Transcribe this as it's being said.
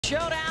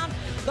Showdown.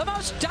 The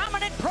most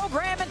dominant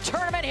program in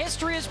tournament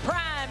history is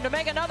primed to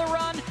make another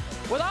run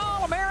with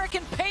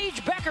All-American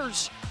Paige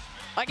Bueckers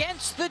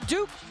against the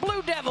Duke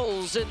Blue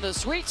Devils in the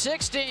Sweet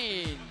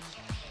 16.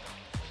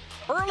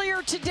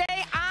 Earlier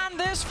today on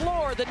this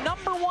floor, the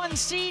 #1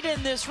 seed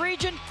in this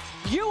region,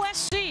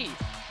 USC.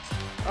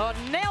 A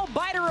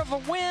nail-biter of a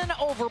win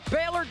over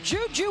Baylor.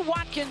 Juju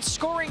Watkins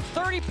scoring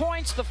 30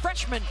 points. The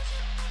freshman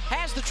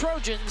has the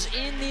Trojans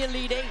in the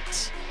Elite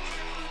Eight.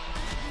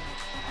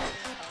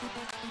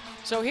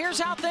 So here's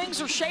how things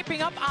are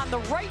shaping up on the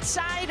right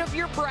side of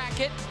your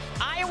bracket.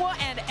 Iowa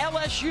and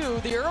LSU,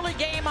 the early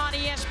game on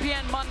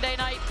ESPN Monday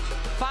night,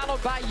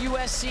 followed by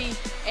USC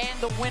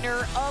and the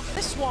winner of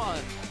this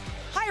one.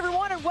 Hi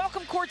everyone and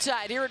welcome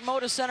courtside here at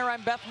Moda Center.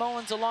 I'm Beth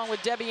Mullins along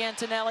with Debbie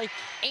Antonelli.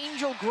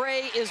 Angel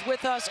Gray is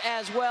with us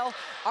as well.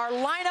 Our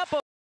lineup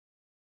of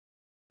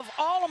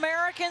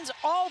All-Americans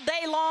all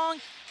day long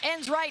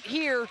ends right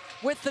here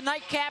with the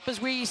nightcap as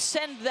we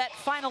send that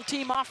final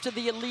team off to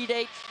the Elite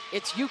Eight.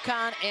 It's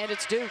UConn and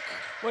it's Duke.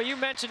 Well, you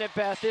mentioned it,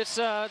 Beth. It's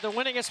the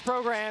winningest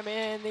program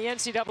in the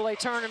NCAA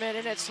tournament,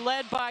 and it's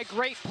led by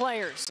great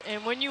players.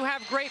 And when you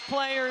have great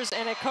players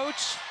and a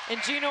coach in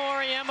Gino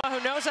Auriemma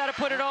who knows how to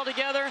put it all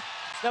together,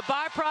 the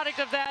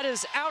byproduct of that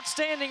is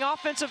outstanding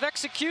offensive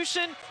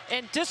execution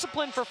and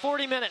discipline for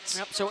 40 minutes.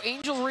 Yep. So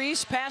Angel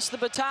Reese passed the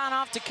baton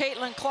off to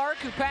Caitlin Clark,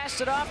 who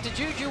passed it off to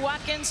Juju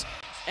Watkins.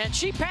 And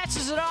she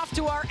passes it off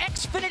to our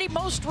Xfinity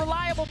most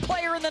reliable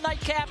player in the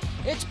nightcap.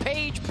 It's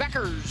Paige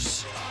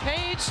Bueckers.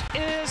 Paige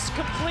is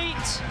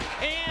complete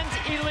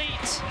and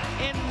elite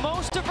in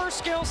most of her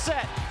skill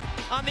set.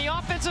 On the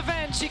offensive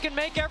end, she can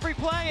make every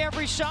play,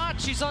 every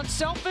shot. She's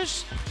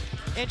unselfish,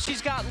 and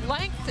she's got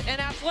length and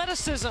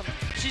athleticism.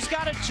 She's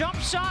got a jump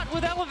shot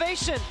with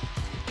elevation,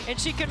 and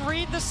she can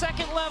read the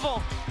second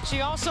level.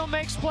 She also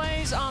makes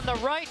plays on the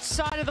right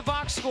side of the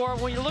box score.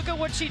 When you look at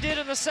what she did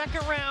in the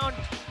second round,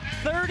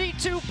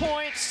 32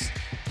 points.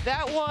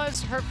 That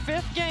was her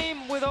 5th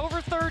game with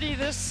over 30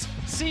 this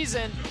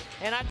season,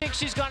 and I think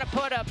she's going to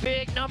put a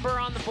big number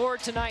on the board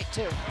tonight,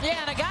 too.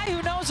 Yeah, and a guy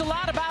who knows a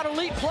lot about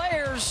elite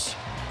players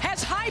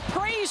has high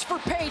praise for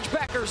Paige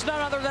Bueckers, none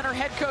other than her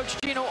head coach,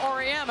 Gino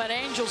Auriemma, and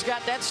Angel's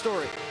got that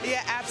story.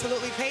 Yeah,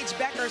 absolutely. Paige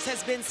Bueckers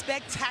has been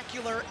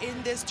spectacular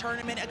in this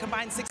tournament, a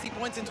combined 60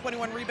 points and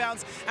 21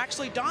 rebounds.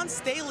 Actually, Dawn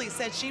Staley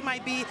said she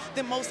might be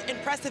the most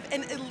impressive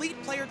and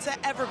elite player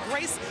to ever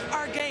grace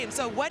our game.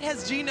 So what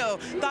has Gino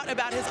thought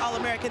about his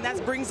All-American?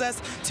 That brings us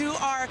to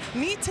our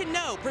Need to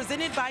Know,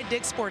 presented by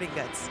Dick's Sporting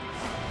Goods.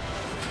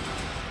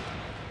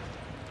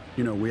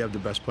 You know, we have the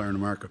best player in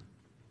America.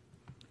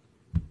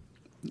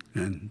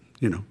 And,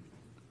 you know,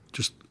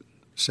 just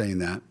saying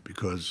that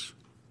because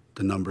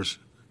the numbers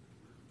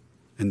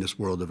in this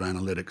world of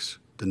analytics,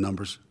 the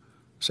numbers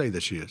say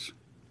that she is.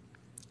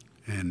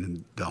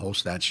 And the whole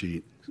stat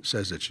sheet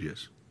says that she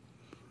is.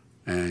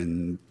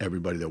 And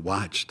everybody that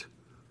watched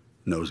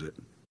knows it.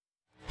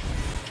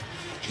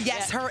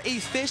 Yes, her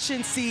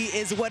efficiency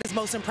is what is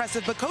most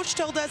impressive, but Coach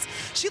told us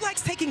she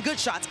likes taking good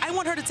shots. I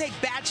want her to take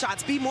bad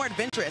shots, be more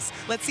adventurous.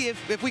 Let's see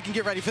if we can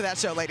get ready for that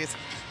show, ladies.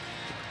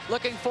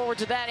 Looking forward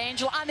to that,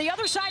 Angel. On the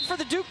other side for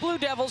the Duke Blue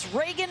Devils,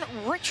 Reagan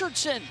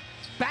Richardson.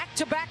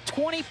 Back-to-back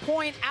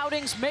 20-point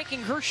outings,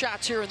 making her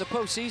shots here in the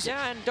postseason.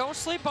 Yeah, and don't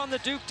sleep on the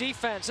Duke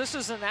defense. This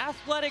is an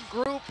athletic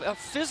group, a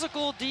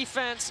physical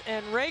defense,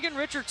 and Reagan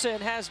Richardson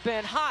has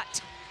been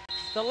hot.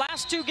 The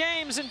last 2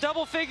 games in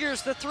double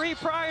figures, the 3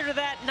 prior to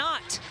that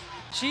not.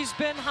 She's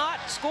been hot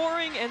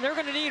scoring, and they're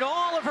going to need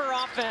all of her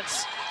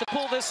offense to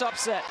pull this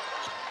upset.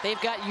 They've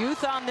got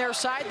youth on their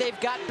side. They've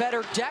got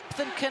better depth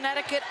than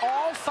Connecticut.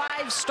 All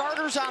 5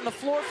 starters on the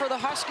floor for the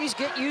Huskies.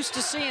 Get used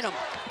to seeing them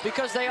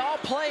because they all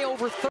play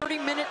over 30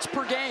 minutes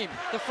per game.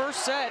 The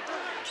first set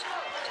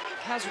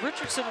has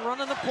Richardson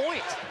running the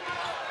point.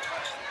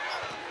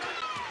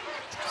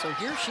 So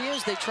here she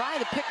is. They try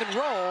the pick and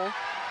roll,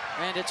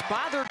 and it's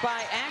bothered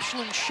by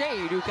Ashlyn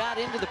Shade, who got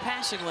into the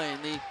passing lane.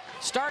 The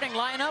starting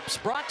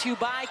lineups brought to you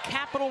by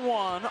Capital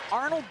One.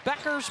 Arnold,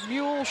 Bueckers,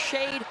 Mule,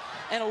 Shade,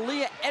 and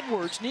Aaliyah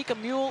Edwards. Nika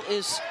Mule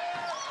is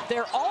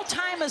their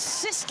all-time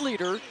assist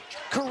leader,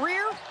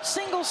 career,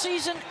 single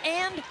season,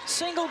 and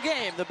single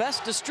game. The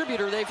best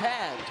distributor they've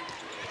had.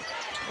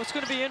 What's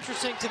going to be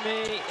interesting to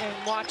me in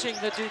watching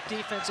the Duke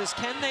defense is,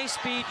 can they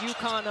speed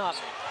UConn up?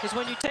 Because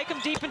when you take them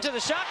deep into the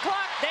shot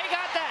clock, they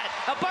got that.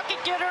 A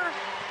bucket getter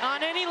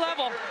on any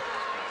level.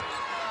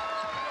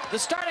 The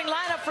starting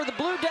lineup for the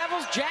Blue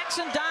Devils: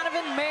 Jackson,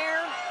 Donovan,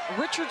 Mayer,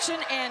 Richardson,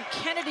 and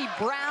Kennedy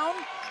Brown.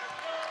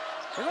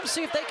 We're going to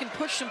see if they can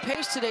push some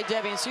pace today,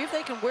 Debbie, and see if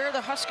they can wear the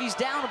Huskies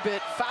down a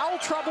bit. Foul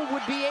trouble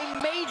would be a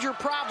major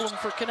problem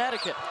for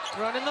Connecticut.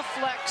 Running the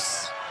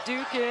flex.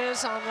 Duke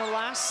is on the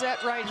last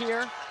set right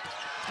here.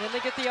 Then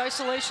they get the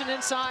isolation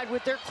inside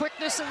with their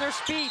quickness and their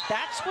speed.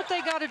 That's what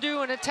they got to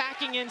do in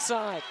attacking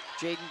inside.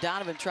 Jaden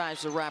Donovan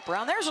tries to wrap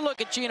around. There's a look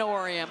at Gino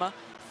Auriemma.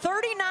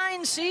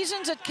 39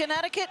 seasons at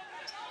Connecticut.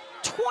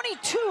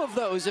 22 of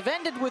those have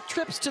ended with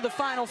trips to the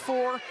Final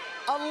Four.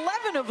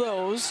 11 of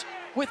those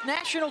with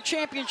national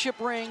championship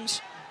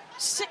rings.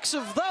 6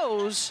 of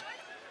those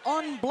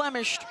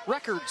unblemished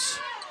records.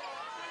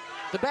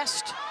 the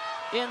best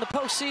in the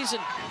postseason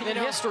in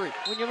history.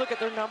 When you look at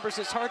their numbers,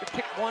 it's hard to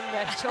pick one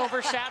that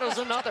overshadows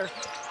another.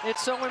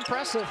 It's so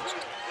impressive.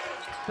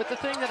 But the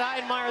thing that I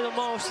admire the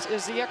most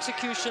is the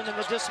execution and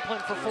the discipline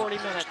for 40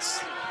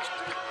 minutes.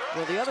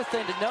 Well, the other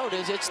thing to note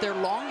is it's their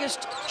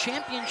longest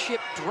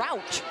championship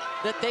drought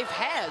that they've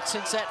had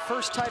since that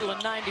first title in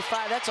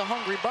 '95. That's a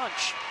hungry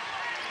bunch.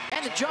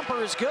 And the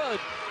jumper is good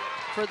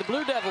for the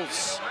Blue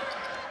Devils.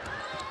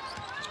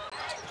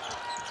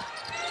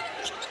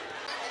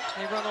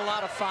 They run a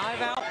lot of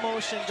 5-out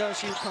motion,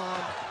 does UConn.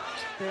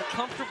 They're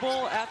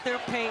comfortable at their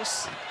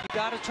pace. You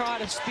got to try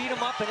to speed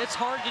them up, and it's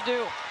hard to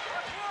do.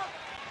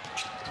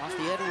 Off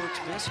the Edwards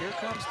miss, here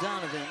comes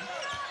Donovan.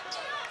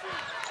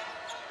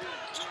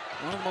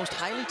 One of the most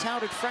highly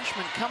touted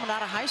freshmen coming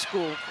out of high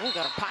school. Oh,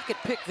 got a pocket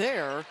pick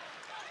there.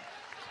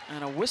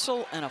 And a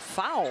whistle and a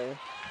foul.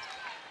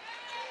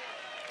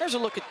 There's a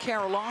look at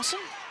Kara Lawson.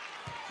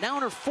 Now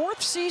in her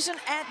 4th season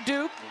at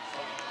Duke.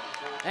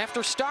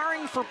 After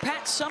starring for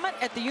Pat Summitt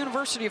at the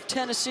University of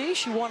Tennessee,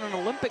 she won an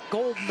Olympic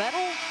gold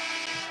medal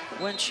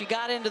when she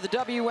got into the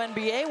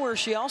WNBA, where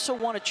she also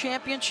won a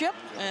championship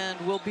and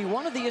will be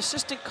one of the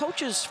assistant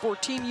coaches for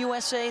Team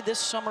USA this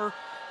summer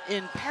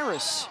in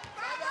Paris.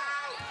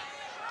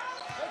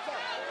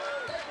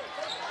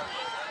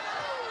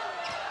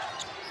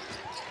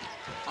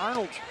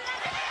 Arnold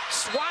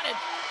swatted.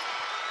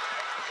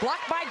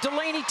 Blocked by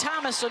Delaney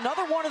Thomas,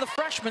 another one of the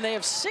freshmen. They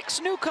have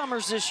 6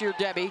 newcomers this year,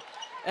 Debbie,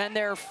 and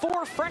there are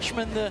 4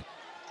 freshmen, the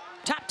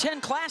top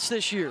 10 class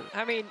this year.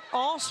 I mean,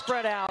 all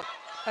spread out,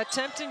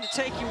 attempting to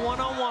take you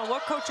one-on-one.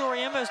 What Coach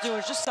Auriemma is doing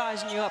is just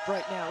sizing you up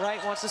right now,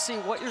 right? Wants to see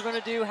what you're going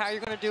to do, how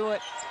you're going to do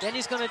it. Then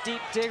he's going to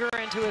deep dig her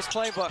into his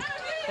playbook.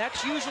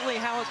 That's usually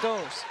how it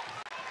goes.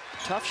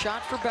 Tough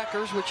shot for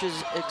Beckers, which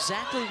is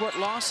exactly what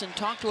Lawson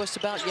talked to us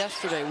about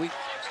yesterday.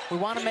 We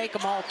want to make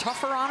them all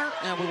tougher on her,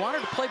 and we want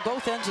her to play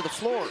both ends of the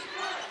floor.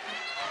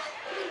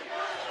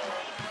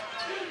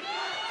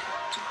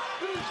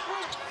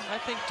 I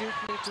think Duke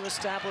needs to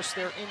establish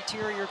their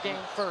interior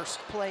game first.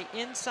 Play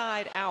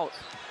inside out.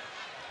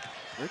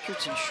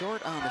 Richardson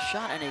short on the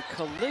shot, and a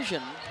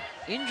collision.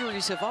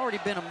 Injuries have already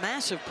been a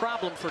massive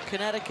problem for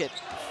Connecticut.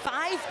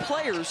 5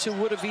 players who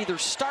would have either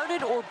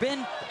started or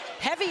been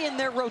heavy in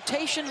their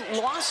rotation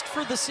lost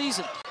for the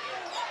season.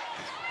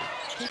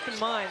 Keep in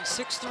mind,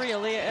 6'3"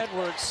 Aaliyah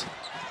Edwards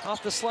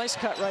off the slice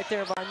cut right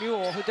there by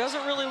Mule, who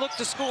doesn't really look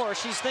to score.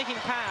 She's thinking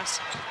pass.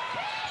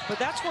 But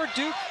that's where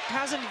Duke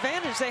has an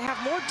advantage. They have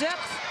more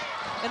depth,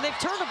 and they've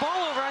turned the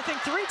ball over, I think,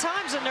 3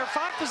 times in their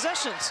 5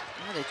 possessions.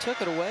 Yeah, they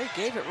took it away,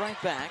 gave it right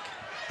back.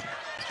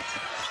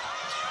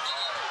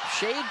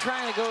 Shade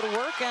trying to go to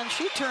work, and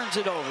she turns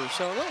it over.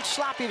 So a little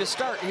sloppy to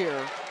start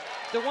here.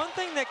 The one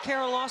thing that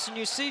Kara Lawson,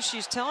 you see,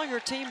 she's telling her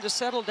team to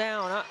settle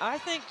down. I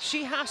think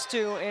she has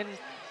to, in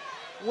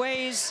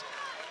ways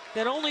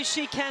that only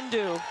she can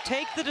do,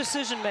 take the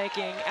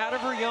decision-making out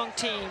of her young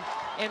team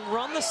and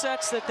run the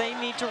sets that they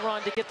need to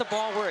run to get the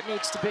ball where it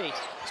needs to be,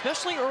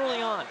 especially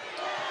early on.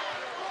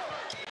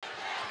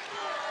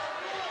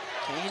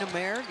 Dana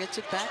Mayer gets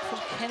it back from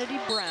Kennedy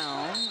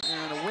Brown,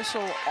 and a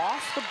whistle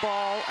off the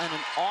ball and an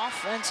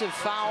offensive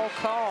foul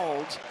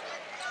called.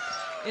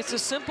 It's a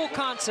simple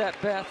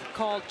concept, Beth,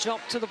 called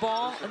jump to the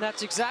ball, and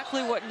that's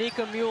exactly what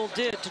Nika Mule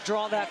did to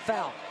draw that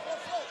foul.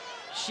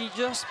 She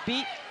just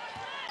beat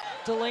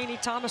Delaney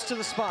Thomas to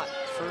the spot.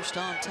 First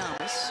on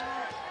Thomas.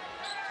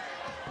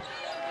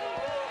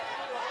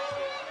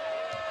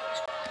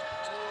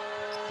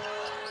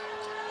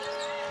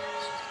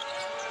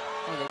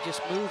 Oh, they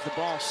just moved the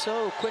ball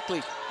so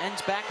quickly.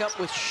 Ends back up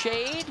with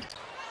Shade.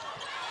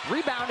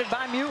 Rebounded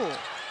by Mule.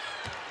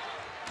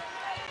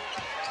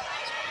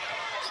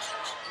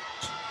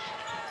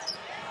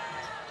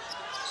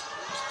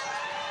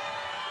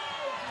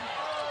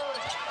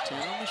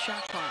 On the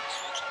shot clock.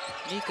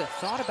 Nika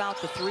thought about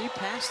the 3,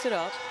 passed it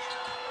up.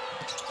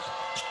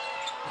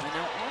 And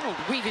now Arnold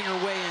weaving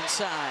her way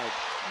inside.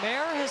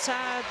 Mayer has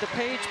had the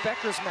Paige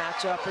Beckers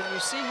matchup, and you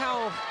see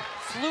how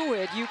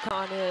fluid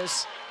UConn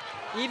is,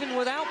 even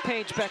without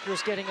Paige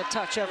Beckers getting a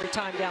touch every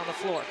time down the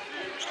floor.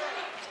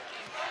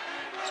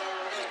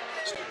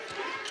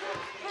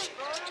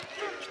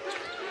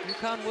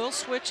 UConn will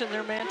switch in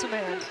their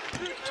man-to-man.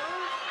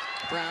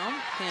 Brown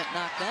can't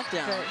knock that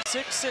down. Okay,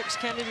 6'6"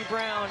 Kennedy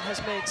Brown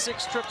has made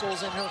 6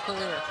 triples in her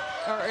career,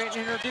 or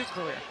in her Duke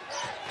career.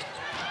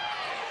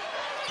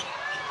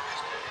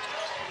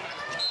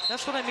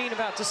 That's what I mean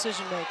about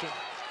decision making.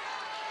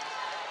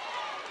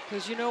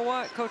 Because you know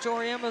what? Coach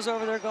Auriemma's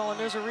over there going,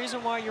 there's a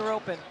reason why you're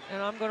open,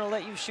 and I'm going to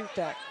let you shoot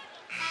that.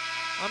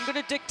 I'm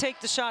going to dictate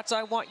the shots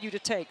I want you to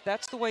take.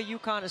 That's the way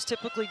UConn has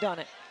typically done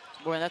it.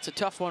 Boy, that's a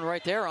tough one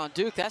right there on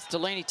Duke. That's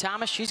Delaney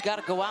Thomas. She's got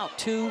to go out.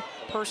 2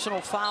 personal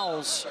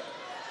fouls.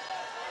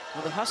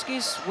 Well, the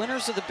Huskies,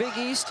 winners of the Big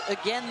East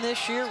again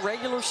this year,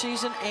 regular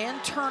season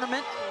and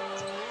tournament.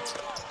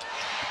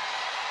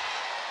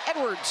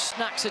 Edwards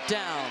knocks it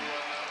down.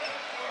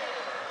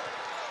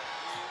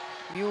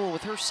 Mule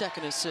with her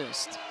 2nd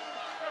assist.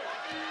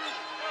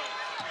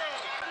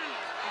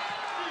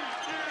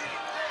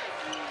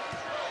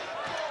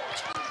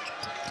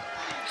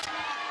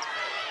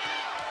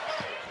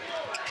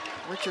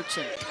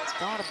 Richardson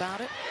thought about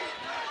it.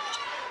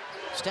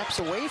 Steps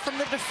away from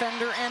the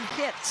defender and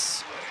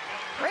hits.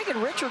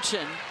 Reagan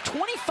Richardson,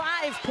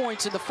 25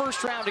 points in the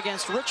first round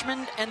against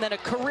Richmond, and then a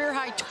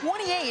career-high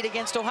 28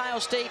 against Ohio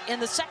State in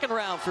the second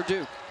round for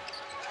Duke.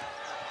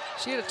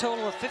 She had a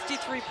total of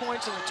 53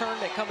 points in the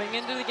tournament coming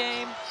into the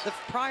game. The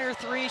prior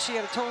 3, she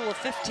had a total of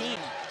 15.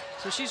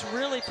 So she's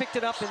really picked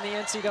it up in the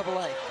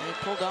NCAA. They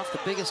pulled off the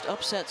biggest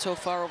upset so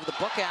far over the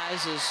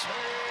Buckeyes as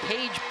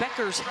Paige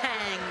Beckers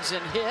hangs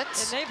and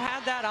hits. And they've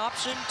had that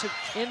option to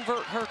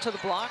invert her to the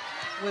block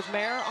with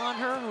Mare on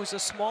her, who's a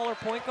smaller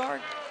point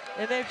guard.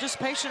 And they're just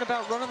patient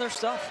about running their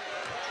stuff.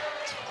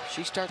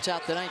 She starts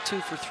out the night 2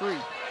 for 3.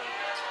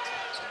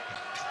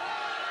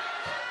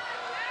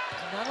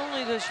 Not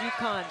only does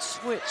UConn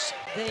switch,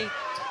 they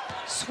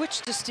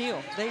switch to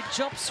steal. They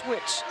jump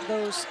switch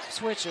those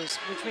switches,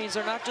 which means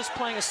they're not just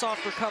playing a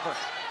soft recover.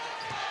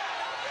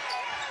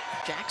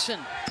 Jackson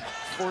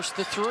forced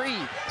the 3.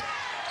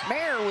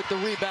 Mare with the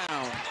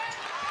rebound.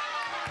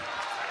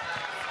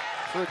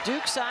 For a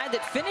Duke side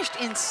that finished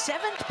in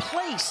 7th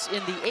place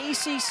in the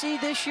ACC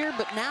this year,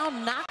 but now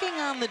knocking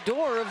on the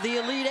door of the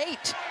Elite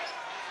 8.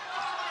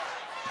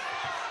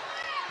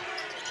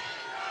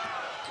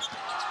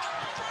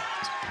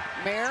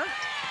 Mare.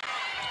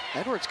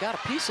 Edwards got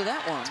a piece of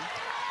that one.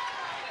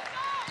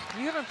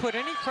 You haven't put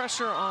any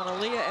pressure on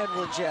Aaliyah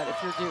Edwards yet if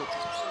you're Duke.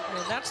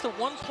 And that's the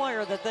one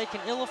player that they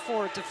can ill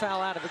afford to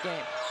foul out of the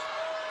game.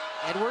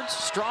 Edwards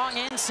strong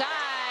inside,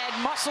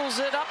 muscles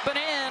it up and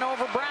in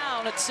over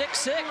Brown at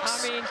 6'6".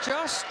 I mean,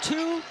 just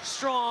too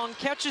strong,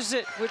 catches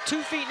it with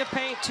 2 feet in the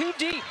paint, too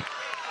deep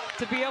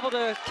to be able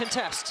to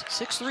contest.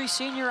 6'3"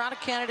 senior out of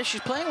Canada.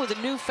 She's playing with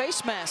a new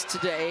face mask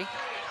today.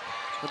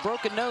 The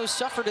broken nose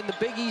suffered in the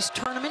Big East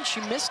tournament.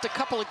 She missed a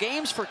couple of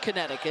games for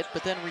Connecticut,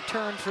 but then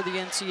returned for the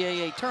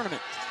NCAA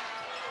tournament.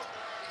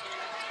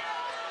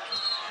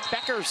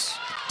 Beckers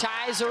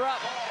ties her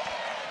up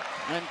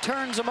and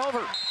turns them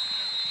over.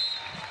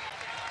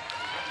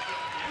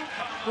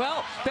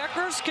 Well,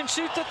 Beckers can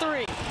shoot the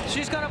 3.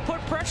 She's going to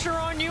put pressure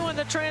on you in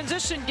the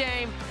transition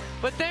game,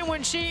 but then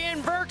when she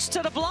inverts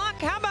to the block,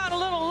 how about a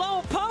little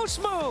low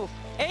post move?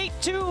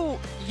 8-2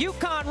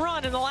 UConn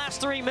run in the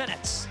last 3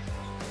 minutes.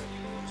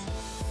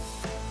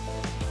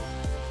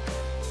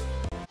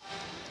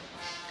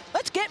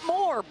 Let's get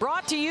more,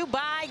 brought to you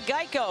by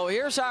Geico.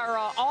 Here's our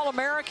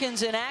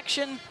All-Americans in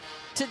action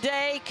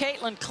today.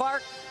 Caitlin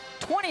Clark,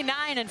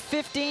 29 and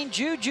 15.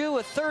 Juju,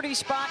 a 30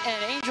 spot,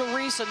 and Angel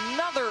Reese,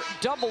 another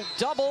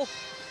double-double.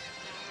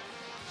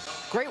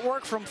 Great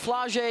work from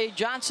Flau'jae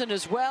Johnson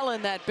as well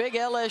in that big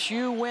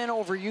LSU win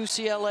over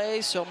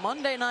UCLA. So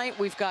Monday night,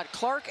 we've got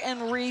Clark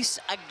and Reese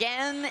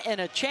again in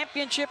a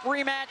championship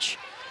rematch.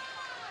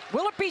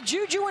 Will it be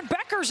Juju and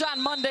Beckers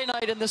on Monday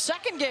night in the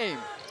second game?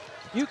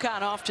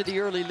 UConn off to the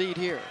early lead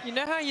here. You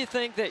know how you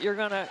think that you're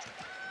going to,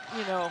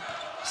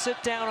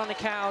 sit down on the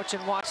couch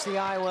and watch the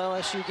Iowa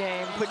LSU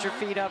game, put your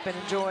feet up and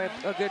enjoy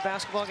a good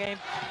basketball game?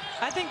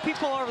 I think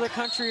people all over the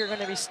country are going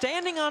to be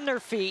standing on their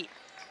feet,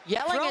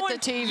 yelling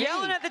at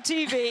the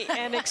TV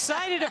and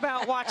excited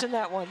about watching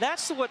that one.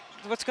 That's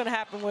what's going to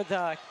happen with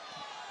the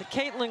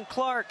Caitlin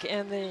Clark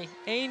and the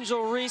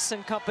Angel Reese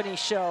and Company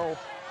show.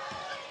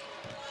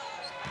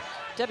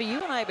 Debbie,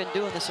 you and I have been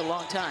doing this a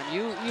long time.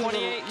 You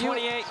 28.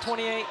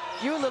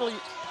 You a little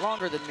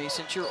longer than me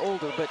since you're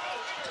older, but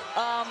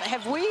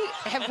have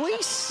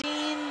we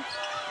seen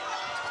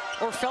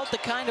or felt the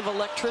kind of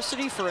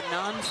electricity for a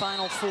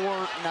non-Final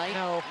Four night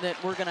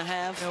that we're going to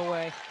have? No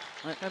way.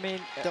 I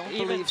mean, don't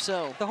believe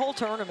so. The whole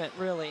tournament,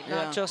 really,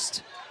 not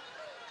just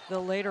the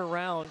later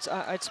rounds.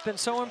 It's been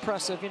so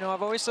impressive.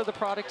 I've always said the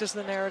product is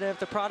the narrative.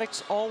 The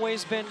product's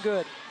always been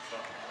good.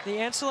 The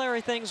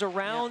ancillary things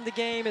around the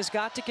game has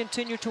got to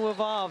continue to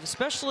evolve,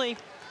 especially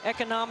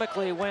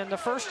economically. When the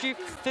first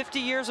 50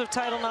 years of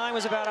Title IX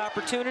was about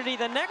opportunity,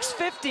 the next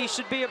 50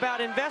 should be about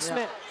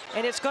investment,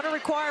 and it's going to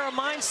require a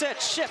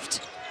mindset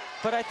shift,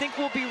 but I think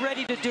we'll be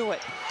ready to do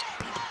it.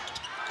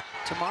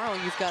 Tomorrow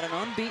you've got an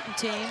unbeaten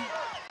team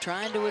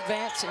trying to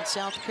advance in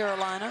South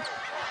Carolina.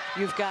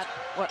 You've got,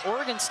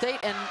 Oregon State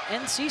and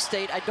NC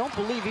State, I don't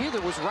believe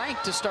either was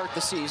ranked to start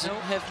the season,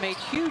 have made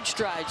huge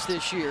strides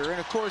this year. And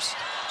of course,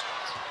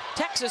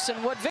 Texas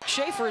and what Vic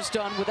Schaefer has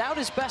done without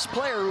his best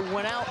player who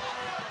went out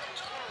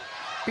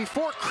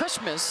before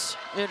Christmas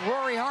in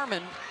Rory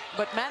Harmon,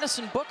 but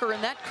Madison Booker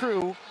and that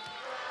crew,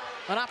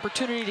 an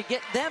opportunity to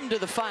get them to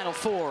the Final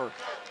Four.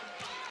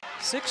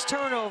 6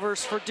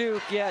 turnovers for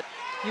Duke, yet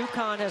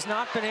UConn has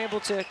not been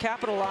able to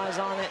capitalize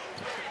on it.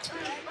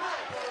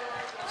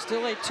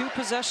 Still a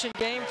 2-possession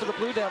game for the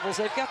Blue Devils.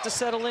 They've got to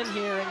settle in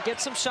here and get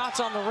some shots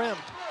on the rim.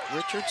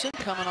 Richardson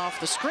coming off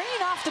the screen,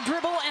 off the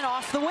dribble, and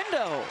off the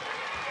window.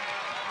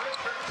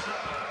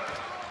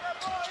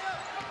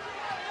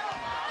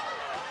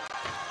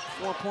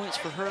 Four points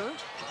for her.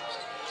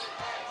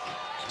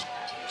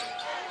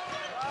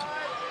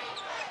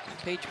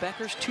 Paige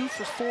Beckers 2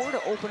 for 4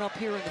 to open up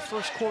here in the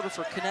first quarter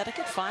for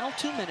Connecticut. Final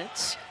 2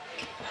 minutes.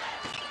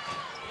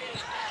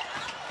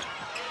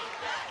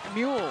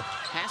 Mule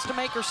has to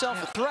make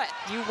herself a threat.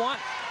 You want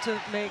to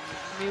make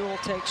Mule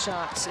take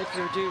shots if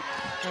you're Duke.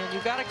 And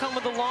you've got to come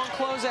with a long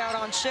closeout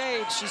on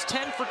Shade. She's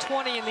 10 for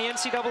 20 in the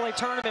NCAA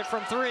tournament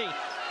from 3.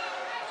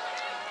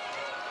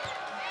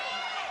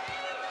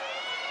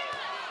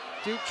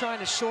 Duke trying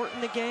to shorten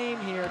the game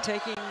here,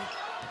 taking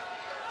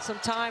some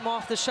time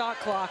off the shot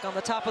clock on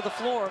the top of the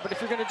floor. But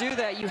if you're going to do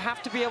that, you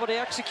have to be able to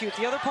execute.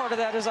 The other part of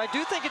that is I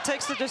do think it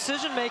takes the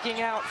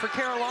decision-making out for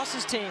Kara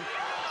Lawson's team.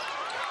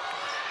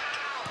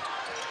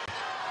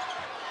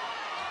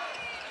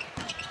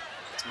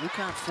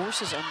 UConn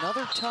forces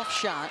another tough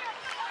shot.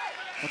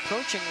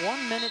 Approaching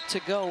 1 minute to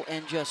go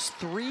and just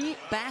 3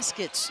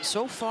 baskets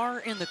so far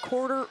in the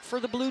quarter for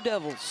the Blue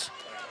Devils.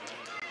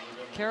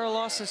 Kara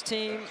Lawson's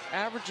team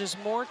averages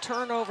more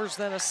turnovers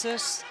than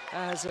assists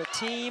as a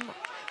team.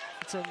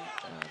 It's a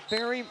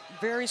very,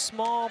 very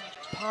small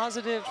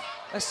positive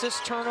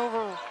assist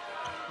turnover,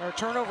 or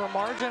turnover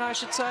margin, I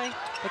should say,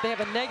 but they have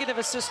a negative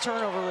assist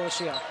turnover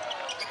ratio.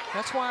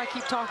 That's why I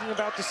keep talking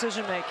about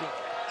decision making.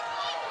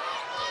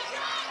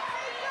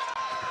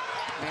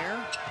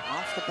 Mayer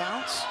off the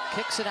bounce,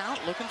 kicks it out,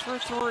 looking for a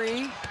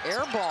 3.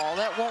 Air ball,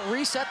 that won't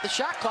reset the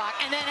shot clock,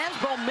 and then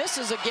Ensbro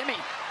misses a gimme.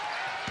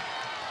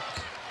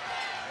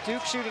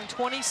 Duke shooting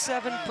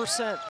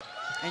 27%.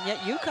 And yet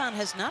UConn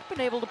has not been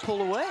able to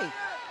pull away.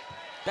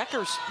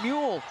 Becker's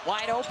Mule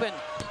wide open.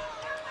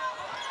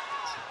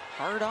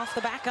 Hard off the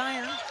back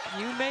iron.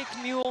 You make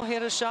Mule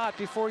hit a shot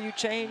before you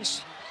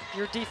change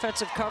your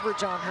defensive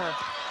coverage on her.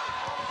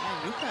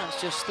 Yeah,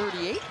 UConn's just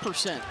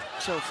 38%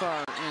 so far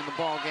in the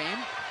ball game.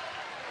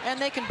 And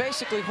they can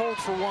basically hold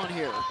for 1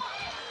 here.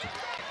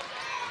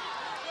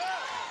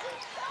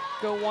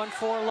 Go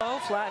 1-4 low,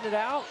 flatten it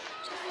out.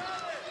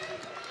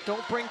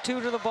 Don't bring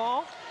 2 to the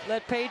ball.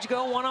 Let Paige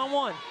go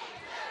 1-on-1.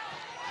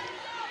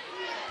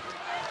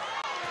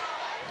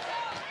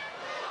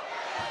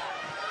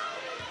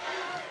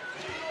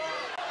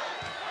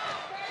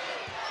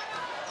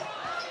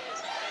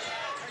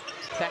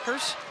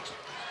 Beckers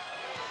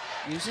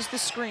uses the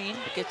screen,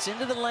 gets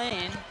into the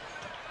lane.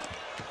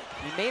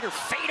 He made her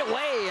fade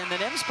away, and then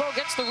Ensbro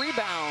gets the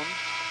rebound.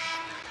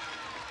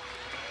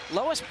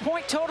 Lowest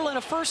point total in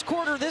a first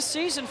quarter this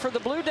season for the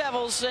Blue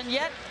Devils, and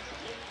yet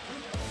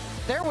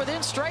they're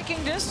within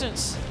striking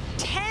distance.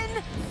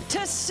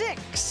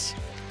 10-6.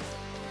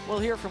 We'll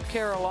hear from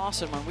Kara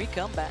Lawson when we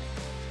come back.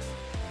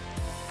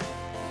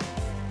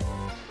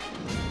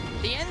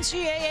 The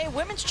NCAA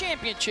Women's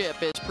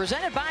Championship is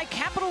presented by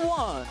Capital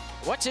One.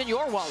 What's in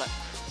your wallet?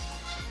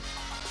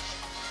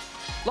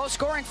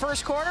 Low-scoring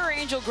first quarter,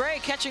 Angel Gray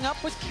catching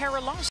up with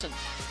Kara Lawson.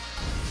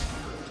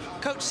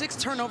 Coach, 6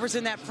 turnovers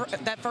in that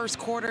first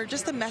quarter.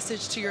 Just a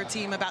message to your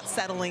team about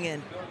settling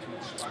in.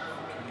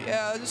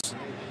 Yeah, just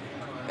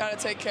got to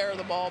take care of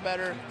the ball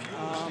better.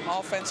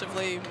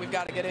 Offensively, we've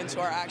got to get into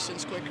our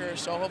actions quicker,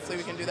 so hopefully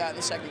we can do that in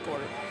the second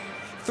quarter.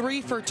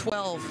 3 for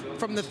 12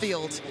 from the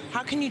field.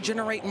 How can you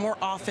generate more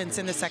offense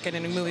in the second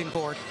inning moving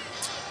forward?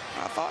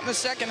 I thought in the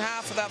second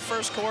half of that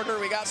first quarter,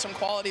 we got some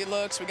quality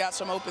looks, we got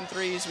some open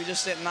threes, we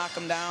just didn't knock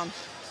them down.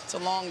 It's a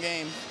long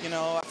game, you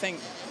know. I think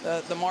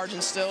the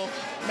margin's still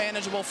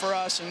manageable for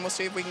us, and we'll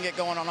see if we can get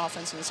going on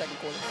offense in the second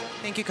quarter.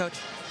 Thank you, Coach.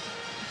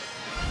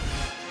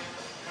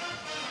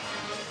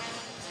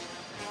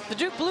 The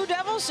Duke Blue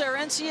Devils, their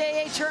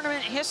NCAA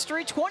tournament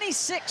history,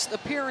 26th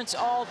appearance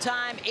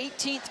all-time,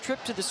 18th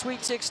trip to the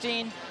Sweet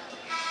 16.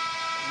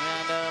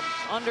 And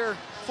under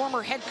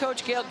former head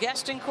coach Gail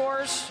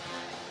Gestincourt's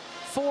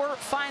 4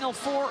 Final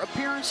Four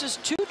appearances,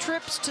 2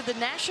 trips to the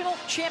national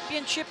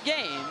championship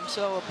game.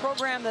 So a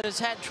program that has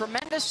had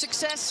tremendous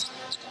success,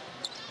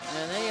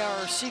 and they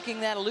are seeking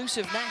that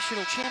elusive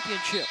national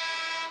championship.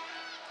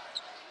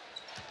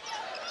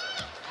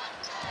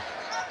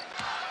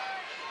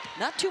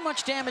 Not too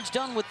much damage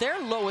done with their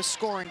lowest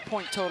scoring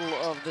point total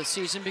of the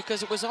season,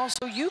 because it was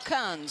also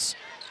UConn's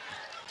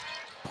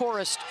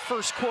poorest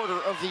first quarter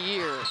of the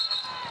year.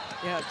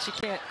 Yeah, she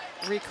can't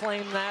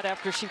reclaim that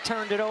after she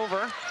turned it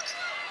over.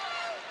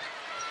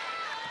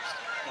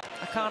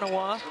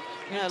 Akanawa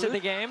into the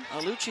game.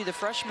 Alucci, the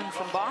freshman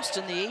from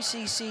Boston, the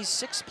ACC's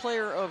 6th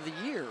player of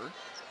the year.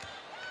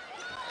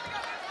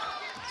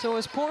 So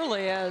as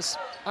poorly as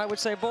I would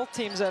say both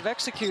teams have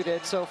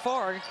executed so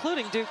far,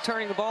 including Duke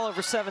turning the ball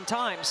over 7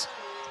 times,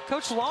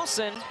 Coach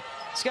Lawson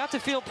has got to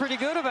feel pretty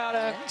good about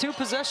a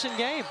 2-possession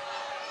game.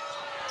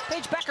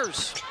 Paige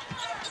Beckers,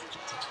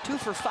 2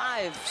 for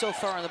 5 so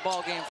far in the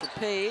ball game for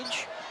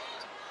Paige.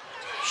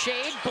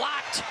 Shade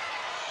blocked.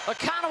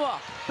 Akanawa,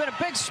 been a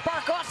big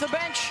spark off the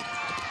bench.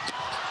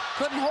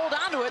 Couldn't hold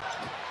on to it.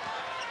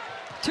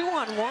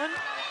 2-on-1.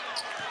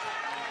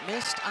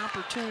 Missed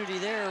opportunity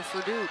there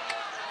for Duke.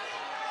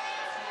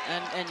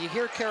 And you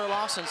hear Kara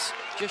Lawson's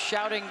just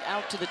shouting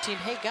out to the team,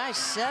 hey guys,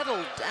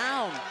 settle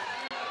down.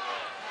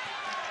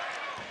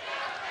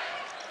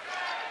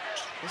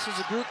 This is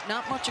a group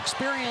not much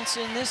experience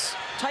in this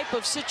type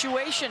of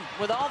situation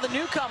with all the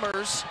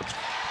newcomers.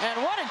 And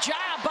what a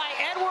job by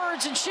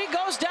Edwards, and she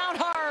goes down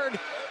hard,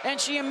 and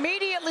she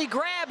immediately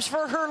grabs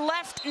for her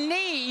left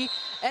knee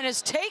and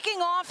is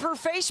taking off her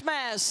face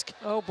mask.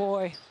 Oh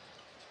boy.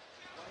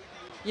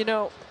 You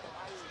know,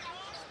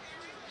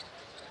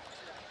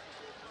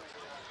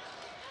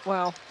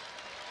 well,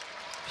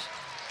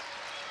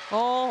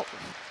 all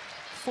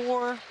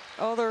 4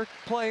 other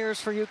players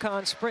for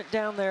UConn sprint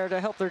down there to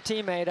help their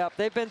teammate up.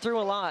 They've been through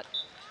a lot.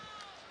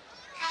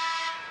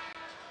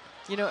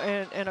 You know,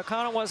 and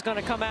O'Connell was going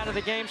to come out of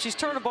the game. She's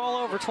turned the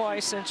ball over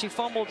twice, and she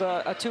fumbled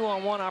a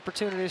 2-on-1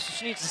 opportunity, so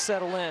she needs to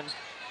settle in.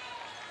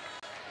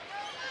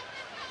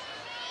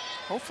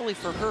 Hopefully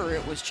for her,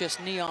 it was just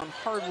knee on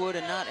hardwood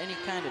and not any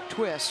kind of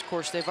twist. Of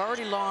course, they've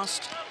already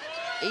lost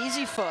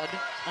Azzi Fudd,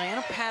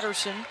 Diana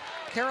Patterson,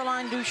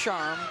 Caroline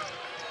Ducharme,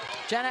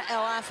 Jenna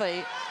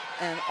Elafe,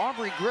 and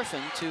Aubrey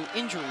Griffin to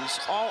injuries,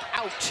 all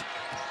out.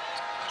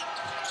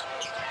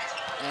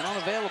 And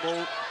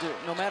unavailable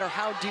no matter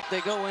how deep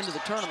they go into the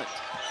tournament.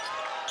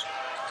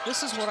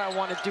 This is what I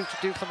wanted Duke to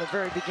do from the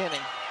very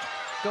beginning.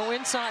 Go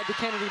inside to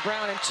Kennedy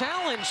Brown and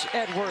challenge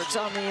Edwards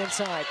on the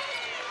inside.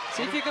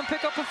 See if you can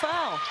pick up a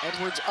foul.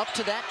 Edwards up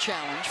to that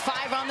challenge.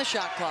 5 on the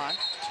shot clock.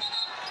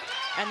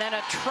 And then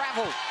a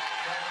travel.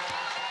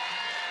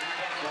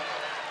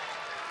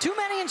 Too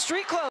many in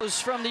street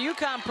clothes from the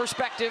UConn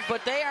perspective,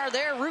 but they are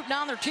there rooting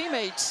on their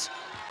teammates.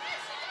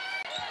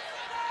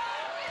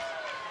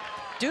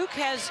 Duke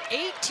has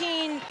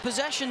 18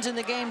 possessions in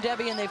the game,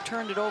 Debbie, and they've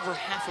turned it over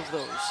half of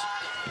those.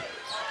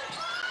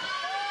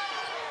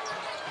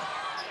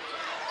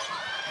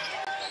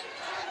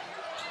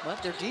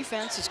 But their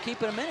defense is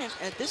keeping them in it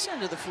at this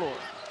end of the floor.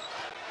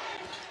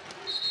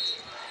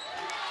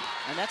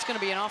 And that's going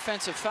to be an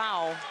offensive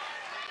foul.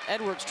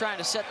 Edwards trying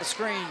to set the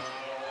screen.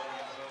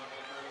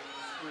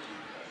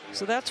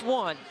 So that's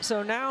 1.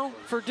 So now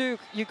for Duke,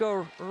 you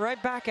go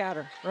right back at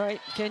her, right?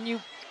 Can you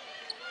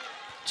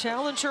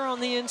challenge her on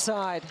the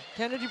inside?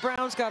 Kennedy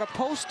Brown's got to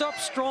post up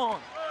strong.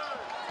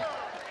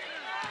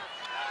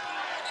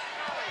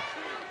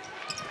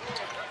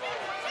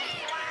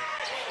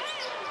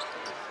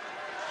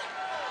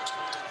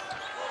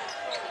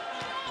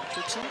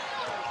 Richardson,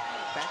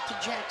 back to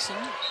Jackson.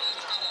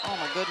 Oh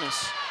my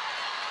goodness.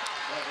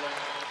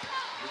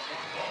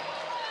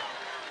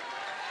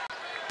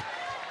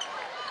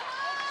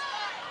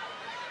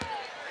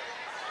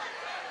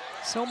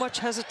 So much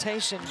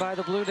hesitation by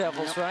the Blue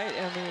Devils, right?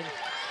 I mean,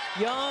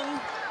 young,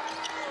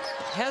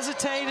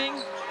 hesitating.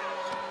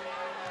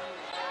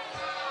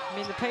 I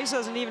mean, the pace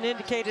hasn't even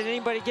indicated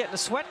anybody getting a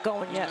sweat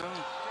going yet.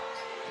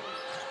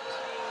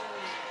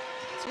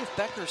 See if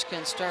Beckers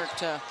can start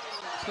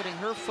putting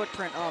her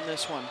footprint on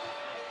this one.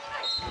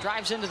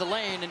 Drives into the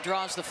lane and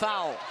draws the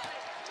foul.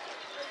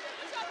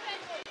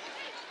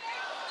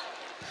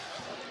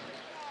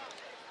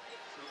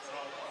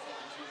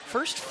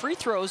 First free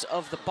throws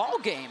of the ball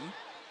game.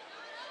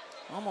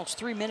 Almost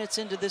 3 minutes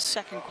into this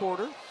second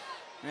quarter.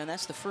 And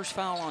that's the first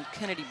foul on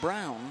Kennedy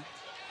Brown.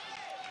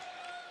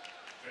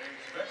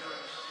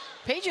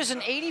 Paige is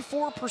an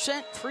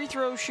 84% free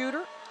throw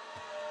shooter.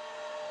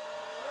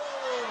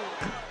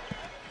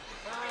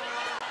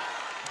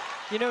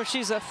 You know,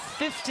 she's a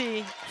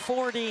 50,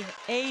 40,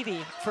 80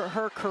 for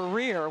her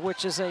career,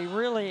 which is a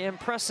really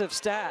impressive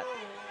stat.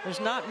 There's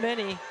not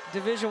many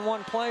Division I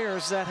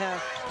players that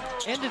have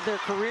ended their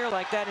career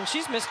like that, and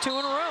she's missed 2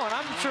 in a row, and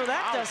I'm sure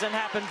that doesn't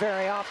happen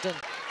very often.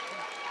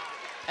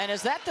 And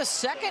is that the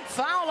second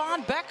foul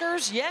on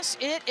Beckers? Yes,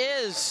 it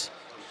is.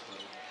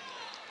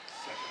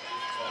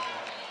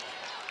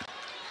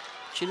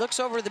 She looks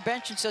over the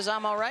bench and says,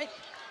 I'm all right.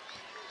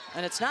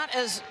 And it's not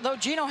as though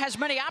Gino has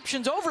many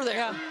options over there.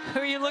 Yeah.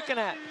 Who are you looking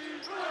at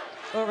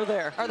over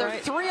there? Are there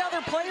 3 other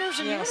players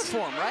in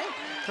uniform, right?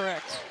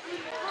 Correct.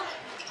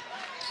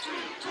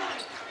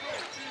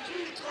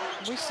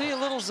 We see a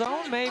little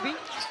zone, maybe,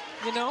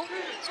 you know?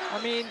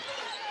 I mean,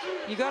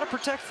 you got to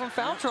protect from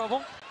foul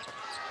trouble.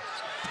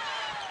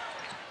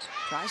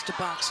 Tries to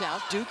box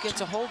out. Duke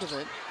gets a hold of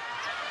it.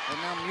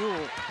 And now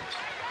Mule.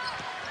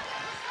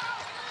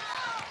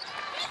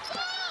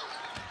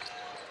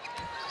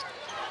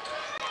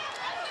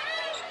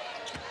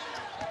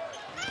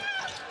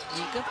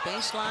 Nika,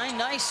 baseline,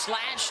 nice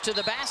slash to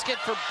the basket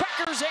for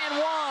Beckers and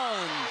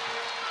 1.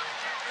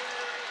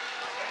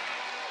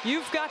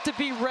 You've got to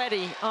be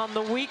ready on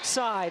the weak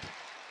side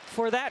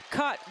for that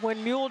cut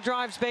when Mule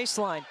drives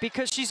baseline,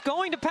 because she's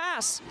going to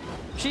pass.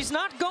 She's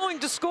not going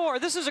to score.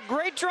 This is a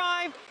great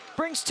drive,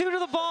 brings 2 to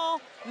the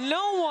ball.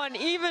 No one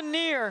even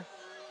near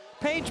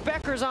Paige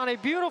Beckers on a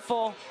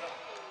beautiful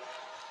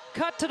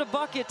cut to the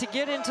bucket to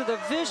get into the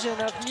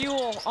vision of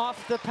Mule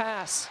off the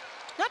pass.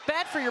 Not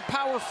bad for your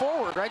power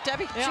forward, right,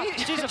 Debbie? Yeah,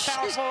 she's a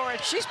power forward.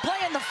 She's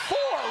playing the 4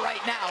 right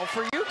now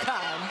for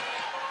UConn.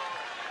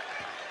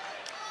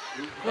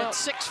 Well, at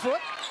 6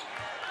 foot.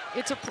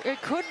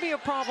 It could be a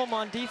problem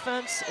on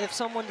defense if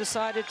someone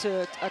decided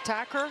to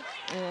attack her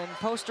and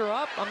post her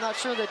up. I'm not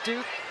sure that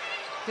Duke,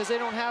 because they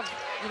don't have,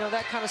 you know,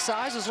 that kind of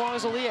size. As long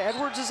as Aaliyah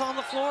Edwards is on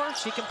the floor,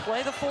 she can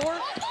play the 4,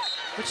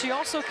 but she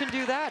also can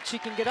do that. She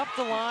can get up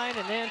the line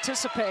and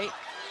anticipate.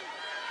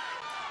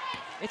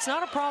 It's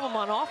not a problem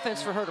on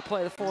offense for her to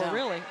play the 4,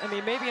 really. I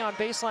mean, maybe on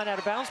baseline out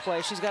of bounds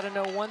play, she's got to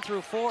know 1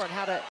 through 4 and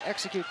how to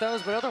execute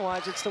those, but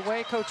otherwise it's the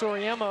way Coach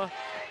Oriema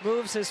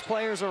moves his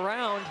players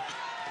around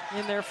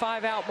in their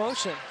 5-out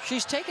motion.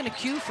 She's taken a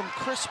cue from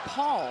Chris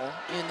Paul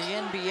in the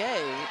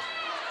NBA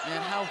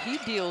and how he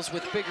deals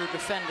with bigger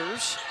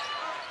defenders.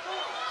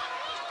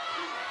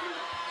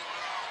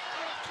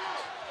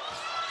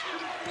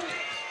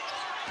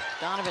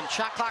 Donovan,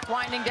 shot clock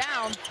winding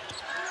down.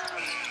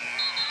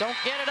 Don't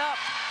get it up.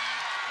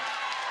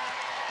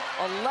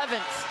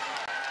 11th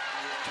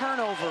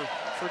turnover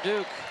for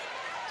Duke.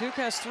 Duke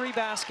has 3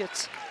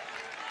 baskets.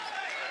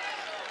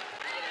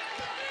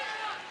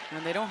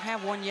 And they don't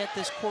have one yet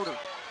this quarter.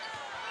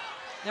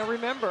 Now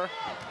remember,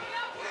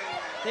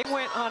 they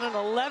went on an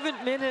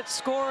 11-minute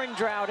scoring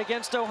drought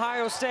against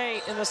Ohio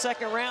State in the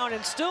second round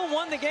and still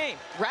won the game.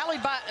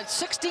 Rallied by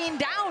 16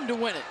 down to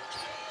win it.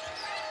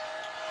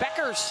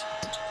 Beckers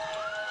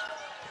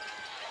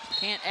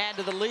can't add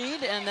to the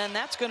lead, and then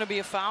that's going to be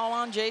a foul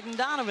on Jaden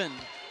Donovan.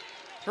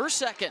 Her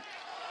second.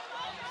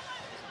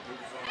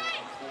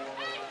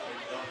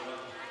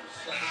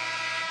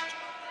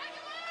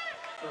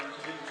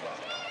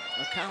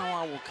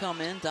 Okanawa will come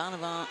in.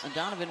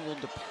 Donovan will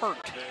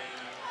depart.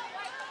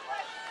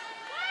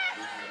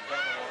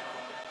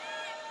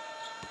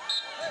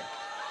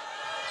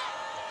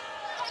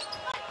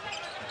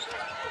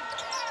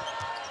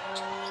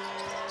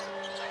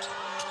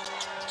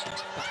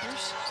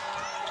 Buckers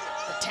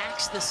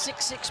attacks the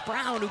 6'6"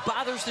 Brown, who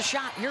bothers the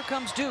shot. Here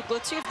comes Duke.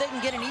 Let's see if they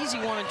can get an easy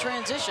one in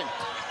transition.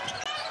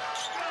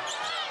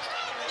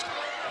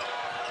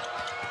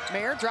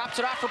 Mayer drops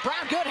it off for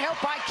Brown. Good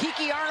help by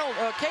KK Arnold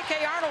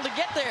to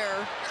get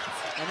there.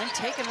 And then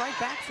taken right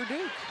back for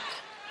Duke.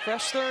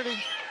 Fresh 30.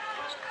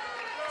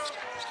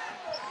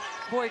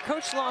 Boy,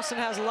 Coach Lawson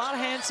has a lot of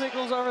hand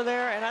signals over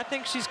there, and I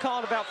think she's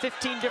called about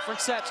 15 different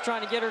sets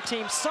trying to get her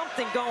team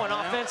something going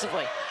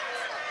offensively.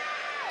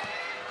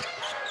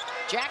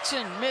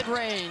 Jackson,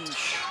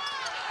 mid-range.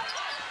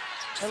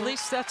 At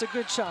least that's a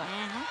good shot.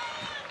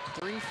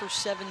 3 for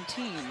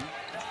 17.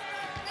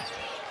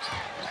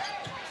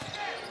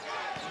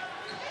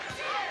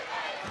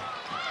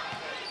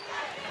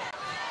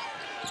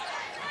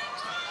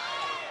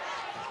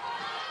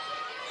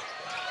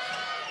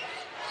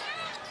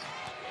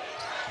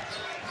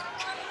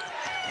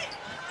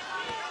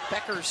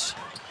 Beckers.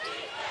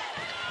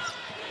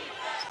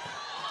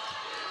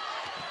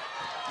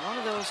 One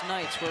of those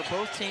nights where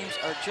both teams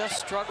are just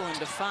struggling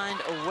to find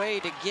a way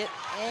to get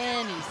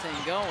anything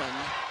going.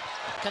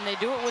 Can they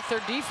do it with their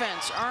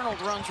defense?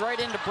 Arnold runs right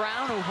into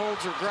Brown, who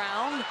holds her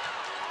ground.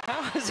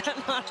 How is that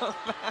not a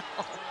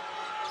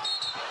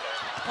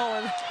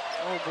foul?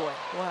 Oh boy,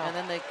 wow. And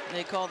then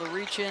they call the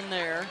reach in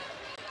there.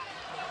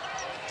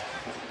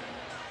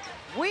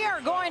 We are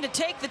going to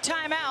take the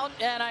timeout,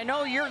 and I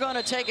know you're going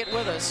to take it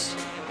with us.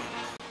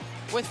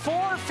 With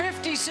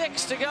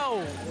 4:56 to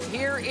go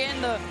here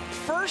in the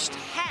first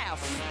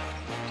half.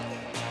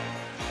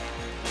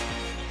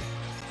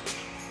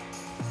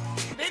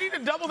 They need to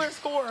double their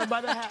score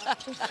by the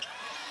half.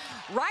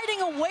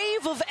 Riding a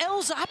wave of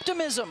L's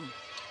optimism.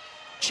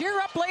 Cheer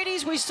up,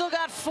 ladies. We still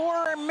got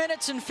 4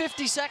 minutes and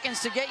 50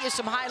 seconds to get you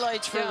some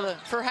highlights for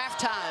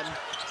halftime.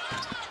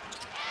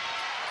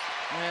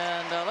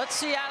 And let's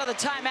see out of the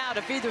timeout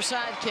if either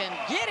side can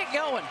get it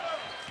going.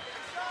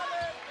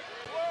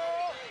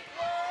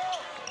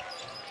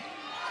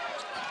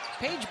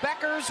 Paige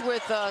Beckers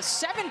with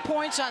 7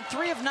 points on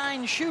 3 of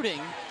 9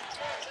 shooting.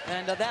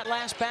 And that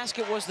last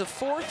basket was the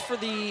 4th for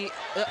the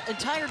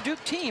entire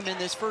Duke team in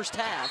this first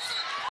half.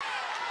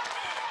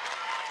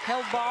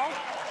 Held ball.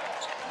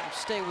 We'll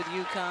stay with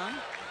UConn.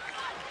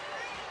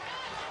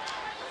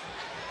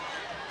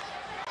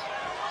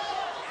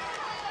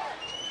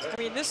 I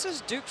mean, this is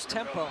Duke's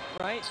tempo,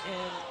 right?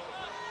 And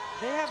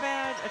they have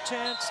had a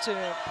chance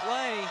to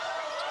play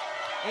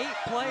 8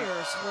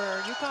 players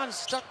where UConn's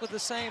stuck with the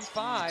same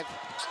 5.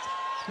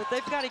 But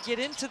they've got to get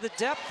into the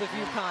depth of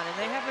UConn, and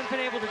they haven't been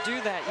able to do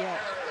that yet.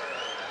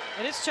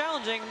 And it's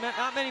challenging.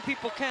 Not many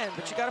people can,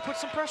 but you got to put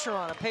some pressure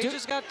on them. Paige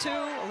has got 2.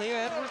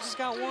 Aaliyah Edwards has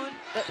got 1.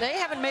 They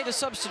haven't made a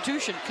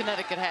substitution.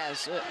 Connecticut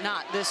has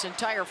not this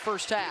entire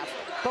first half.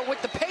 But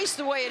with the pace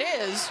the way it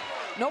is,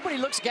 nobody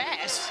looks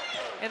gassed.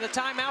 And the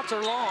timeouts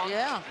are long.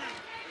 Yeah.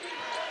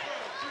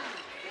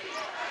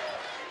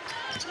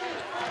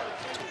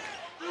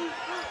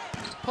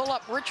 Pull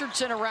up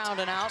Richardson around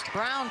and out.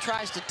 Brown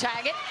tries to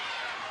tag it.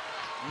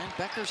 And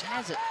Beckers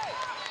has it.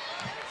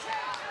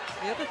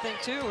 The other thing,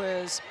 too,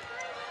 is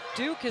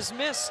Duke has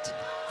missed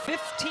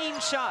 15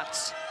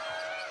 shots,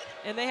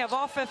 and they have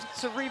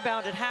offensive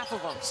rebound at half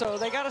of them, so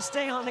they got to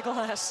stay on the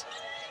glass.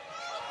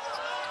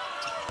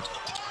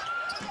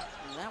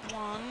 And that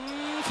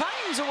one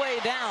finds a way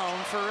down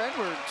for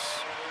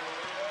Edwards.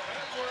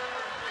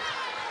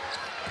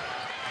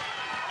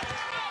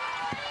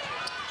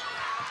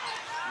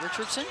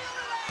 Richardson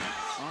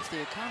off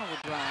the O'Connell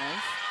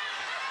drive.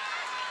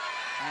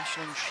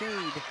 Ashlyn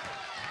Shade,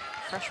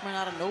 freshman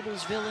out of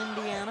Noblesville,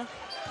 Indiana.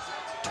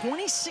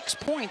 26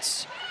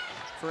 points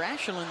for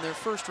Ashlyn, their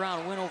first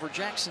round win over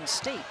Jackson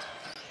State.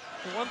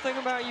 The one thing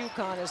about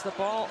UConn is the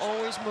ball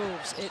always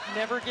moves. It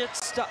never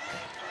gets stuck.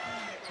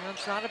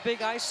 It's not a big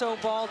ISO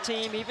ball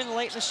team. Even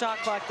late in the shot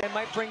clock, they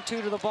might bring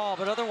 2 to the ball,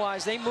 but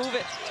otherwise they move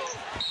it.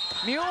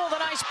 Mule, the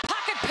nice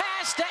pocket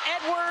pass to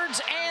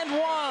Edwards, and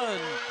one.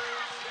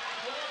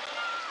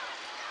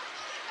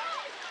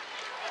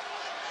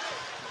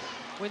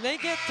 When they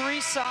get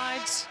three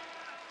sides,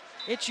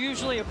 it's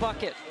usually a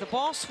bucket. The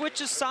ball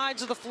switches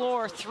sides of the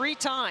floor 3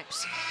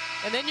 times,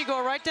 and then you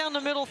go right down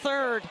the middle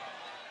third.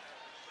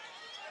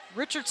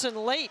 Richardson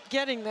late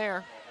getting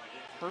there.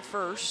 Her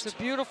first. It's a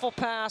beautiful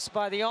pass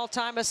by the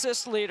all-time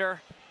assist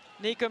leader,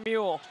 Nika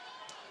Mule.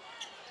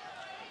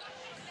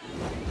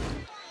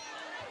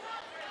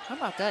 How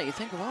about that? You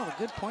think of all the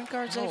good point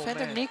guards they've had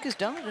there. Nika's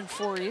done it in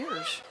 4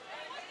 years.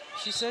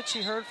 She said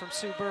she heard from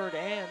Sue Bird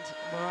and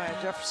Mariah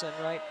Jefferson,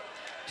 right?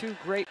 2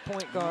 great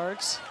point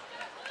guards.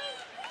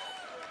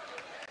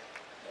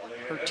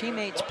 Her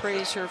teammates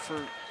praise her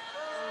for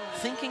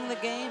thinking the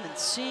game and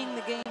seeing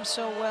the game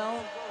so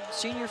well.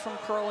 Senior from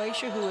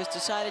Croatia who has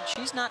decided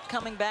she's not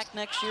coming back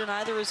next year.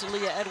 Neither is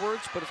Aaliyah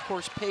Edwards, but of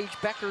course Paige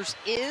Beckers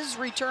is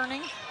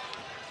returning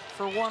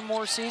for 1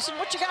 more season.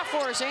 What you got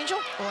for us, Angel?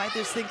 Well, I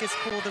just think it's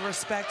cool, the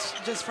respect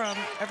just from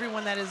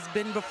everyone that has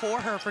been before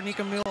her for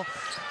Nika Mule.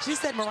 She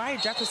said Mariah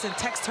Jefferson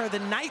texted her the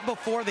night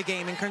before the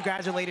game and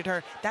congratulated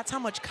her. That's how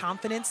much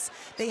confidence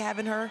they have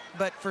in her.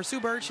 But for Sue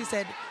Bird, she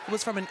said it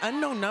was from an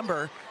unknown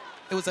number.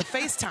 It was a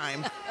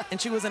FaceTime, and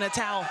she was in a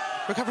towel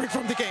recovering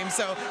from the game.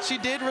 So she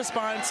did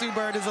respond. Sue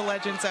Bird is a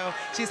legend, so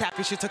she's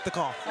happy she took the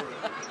call.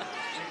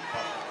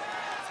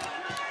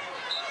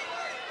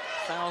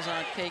 Fouls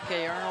on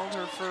KK Arnold,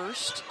 her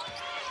first.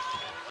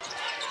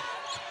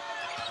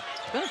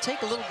 It's going to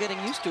take a little getting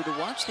used to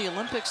watch the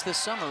Olympics this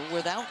summer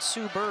without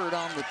Sue Bird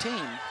on the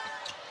team.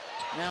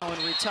 Now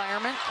in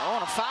retirement. Oh,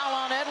 and a foul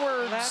on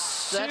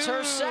Edwards. That's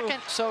her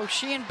second. So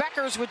she and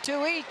Beckers with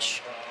 2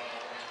 each.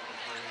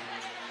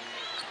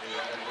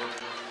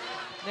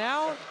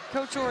 Now,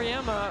 Coach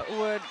Auriemma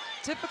would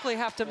typically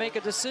have to make a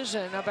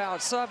decision about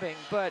subbing,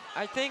 but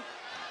I think,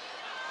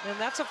 and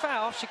that's a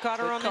foul. She caught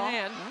her on the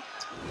hand.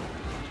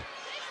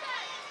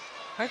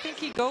 I think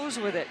he goes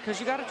with it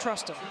because you got to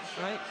trust him,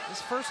 right? It's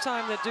the first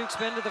time that Duke's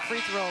been to the free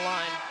throw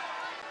line.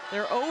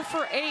 They're 0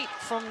 for 8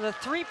 from the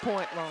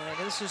 3-point line.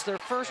 This is their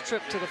first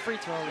trip to the free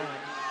throw line.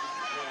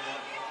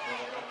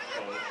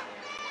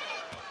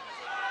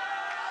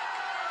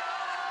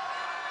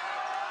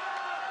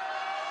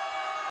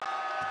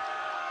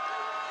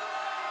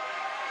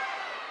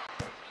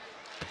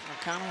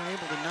 O'Connell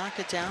able to knock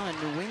it down. A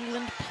New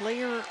England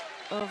Player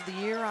of the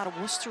Year out of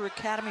Worcester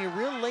Academy, a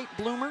real late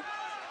bloomer.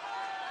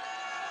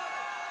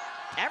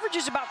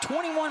 Averages about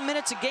 21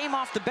 minutes a game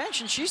off the bench,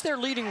 and she's their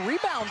leading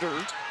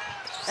rebounder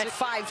at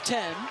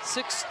 5'10".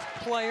 6th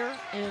player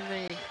in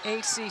the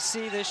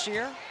ACC this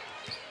year.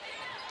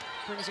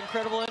 Brings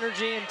incredible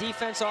energy and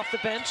defense off the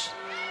bench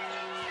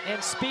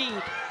and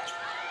speed.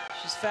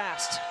 She's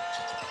fast.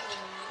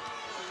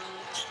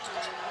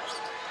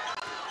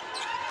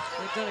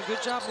 They've done a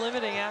good job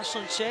limiting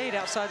Ashlyn Shade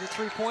outside the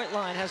 3-point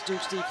line, has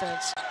Duke's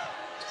defense.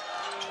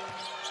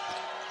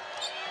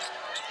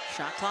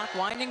 Shot clock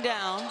winding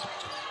down.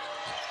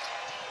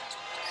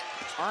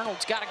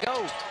 Arnold's got to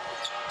go.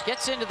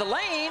 Gets into the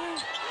lane,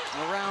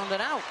 around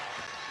and out.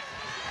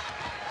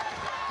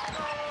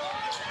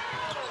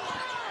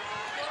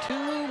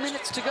 2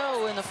 minutes to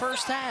go in the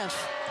first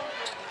half.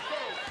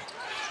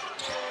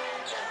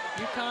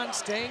 UConn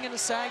staying in a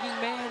sagging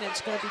man.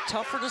 It's going to be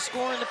tougher to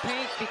score in the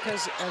paint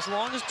because as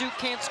long as Duke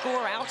can't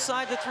score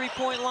outside the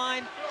 3-point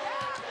line,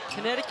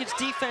 Connecticut's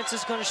defense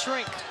is going to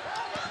shrink.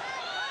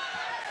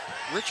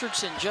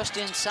 Richardson just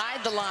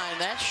inside the line.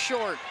 That's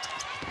short.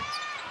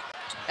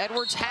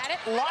 Edwards had it,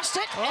 lost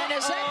it, and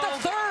is at the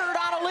third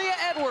on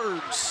Aaliyah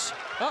Edwards.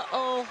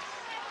 Uh-oh.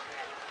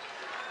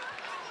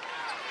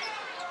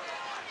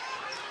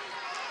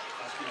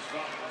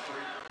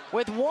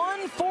 With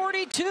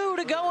 1:42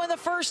 to go in the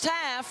first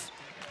half,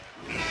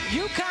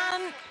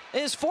 UConn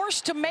is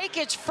forced to make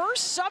its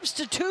first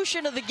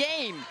substitution of the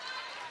game.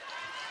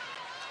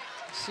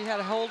 She had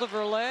a hold of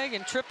her leg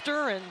and tripped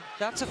her, and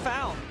that's a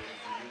foul.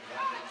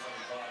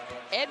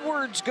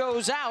 Edwards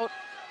goes out.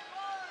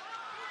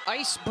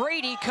 Ice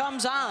Brady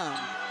comes on.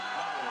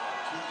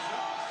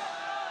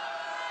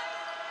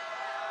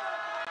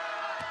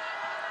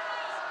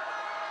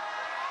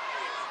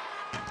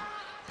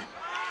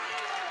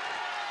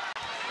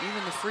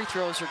 Even the free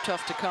throws are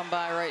tough to come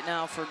by right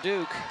now for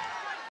Duke.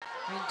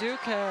 I mean, Duke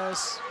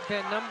has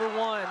been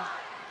 #1.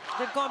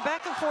 They've gone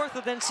back and forth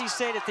with NC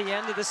State at the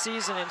end of the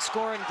season in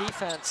scoring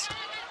defense.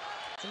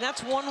 And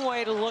that's one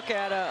way to look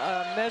at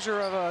a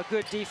measure of a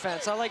good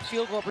defense. I like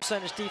field goal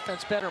percentage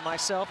defense better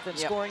myself than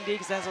scoring D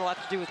because that has a lot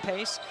to do with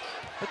pace.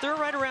 But they're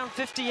right around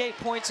 58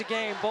 points a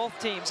game, both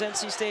teams,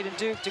 NC State and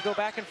Duke, to go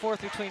back and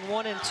forth between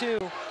 1 and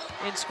 2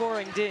 in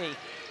scoring D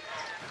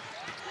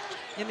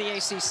in the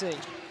ACC.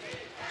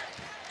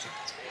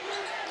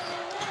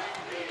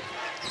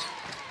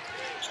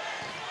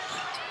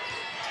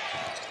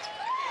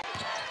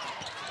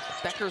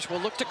 Beckers will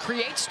look to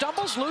create,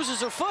 stumbles,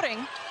 loses her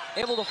footing.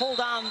 Able to hold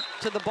on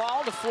to the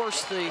ball to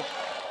force the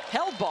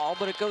held ball,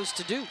 but it goes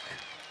to Duke.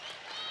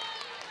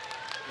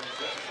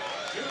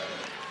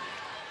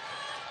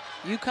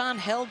 UConn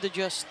held to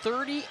just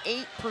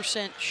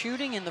 38%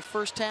 shooting in the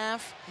first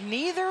half.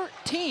 Neither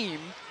team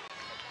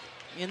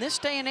in this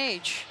day and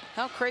age,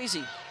 how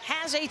crazy,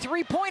 has a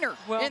three-pointer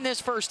in this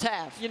first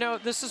half. You know,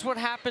 this is what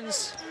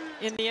happens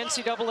in the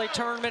NCAA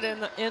tournament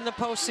in the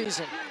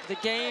postseason. The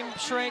game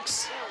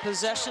shrinks,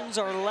 possessions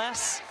are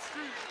less,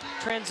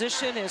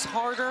 transition is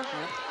harder.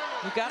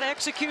 You got to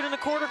execute in the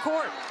quarter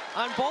court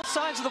on both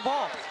sides of the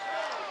ball,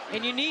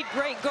 and you need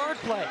great guard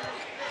play.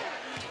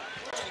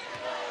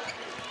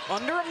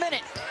 Under a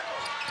minute.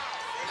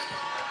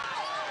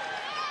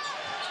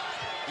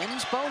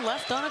 Inspo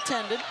left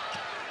unattended.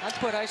 I'd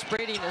put Ice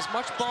Brady in as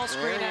much ball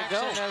screen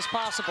action as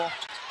possible.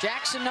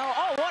 Jackson, no.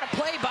 Oh, what a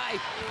play by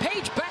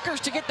Paige Beckers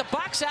to get the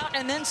box out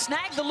and then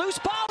snag the loose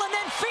ball and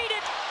then feed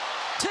it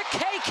to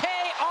KK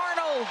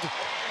Arnold.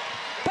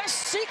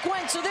 Best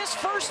sequence of this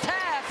first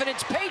half, and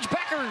it's Paige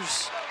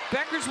Beckers.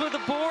 Beckers with the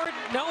board,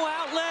 no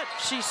outlet.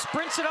 She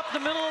sprints it up the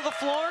middle of the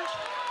floor.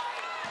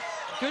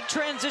 Good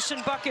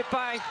transition bucket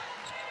by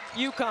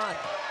UConn.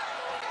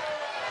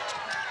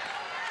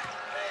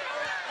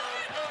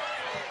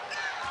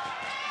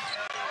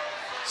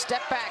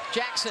 Step back,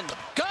 Jackson.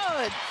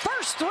 Good.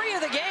 First three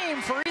of the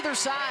game for either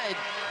side.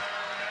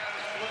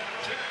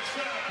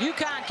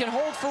 UConn can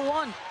hold for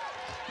one.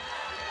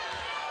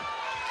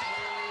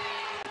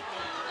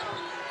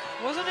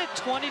 Wasn't it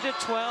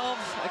 20-12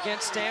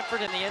 against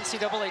Stanford in the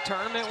NCAA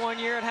tournament one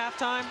year at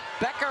halftime?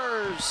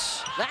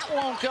 Beckers, that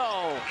won't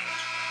go.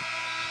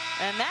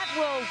 And that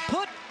will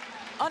put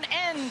an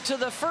end to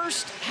the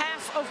first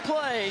half of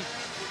play.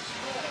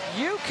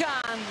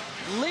 UConn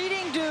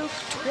leading Duke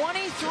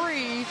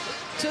 23-13.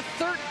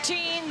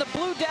 The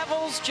Blue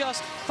Devils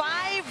just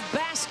 5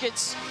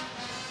 baskets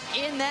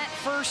in that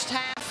first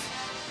half.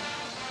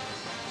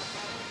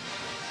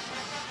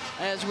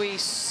 As we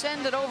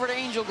send it over to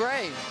Angel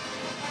Gray.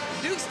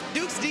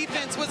 Duke's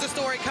defense was a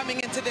story coming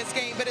into this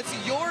game, but it's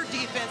your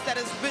defense that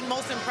has been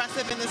most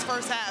impressive in this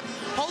first half.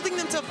 Holding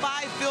them to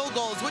 5 field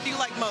goals, what do you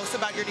like most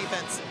about your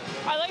defense?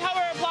 I like how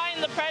we're applying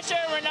the pressure.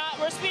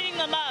 We're speeding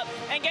them up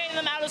and getting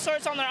them out of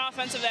sorts on their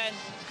offensive end.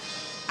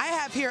 I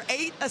have here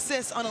 8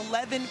 assists on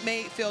 11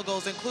 made field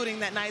goals, including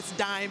that nice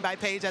dime by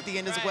Paige at the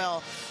end as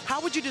well.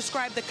 How would you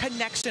describe the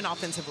connection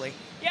offensively?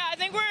 Yeah, I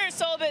think we're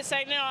still a bit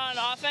stagnant on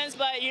offense,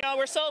 but you know,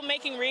 we're still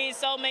making reads,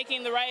 still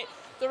making the right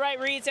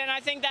reads, and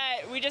I think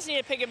that we just need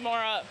to pick it more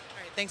up.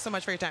 All right, thanks so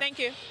much for your time. Thank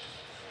you.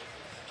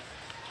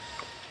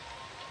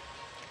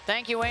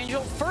 Thank you,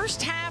 Angel.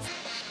 First half.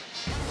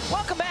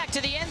 Welcome back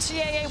to the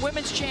NCAA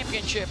Women's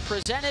Championship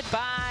presented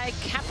by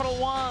Capital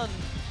One.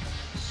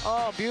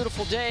 Oh,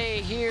 beautiful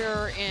day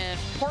here in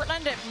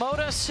Portland at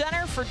Moda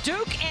Center for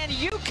Duke and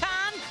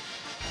UConn.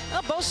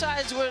 Well, both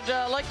sides would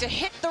like to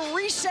hit the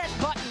reset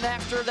button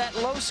after that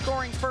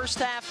low-scoring first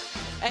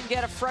half and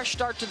get a fresh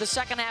start to the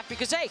second half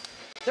because, hey,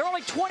 they're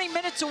only 20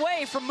 minutes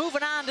away from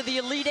moving on to the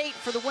Elite Eight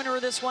for the winner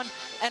of this one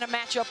and a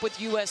matchup with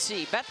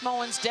USC. Beth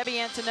Mowins, Debbie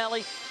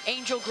Antonelli,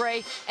 Angel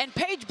Gray, and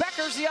Paige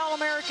Beckers, the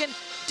All-American,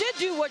 did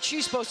do what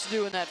she's supposed to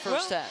do in that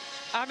first half.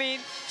 I mean,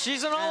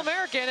 she's an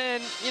All-American,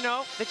 and, you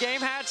know, the game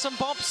had some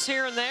bumps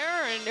here and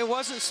there, and it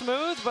wasn't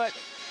smooth, but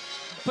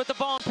put the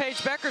ball in Paige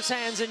Beckers'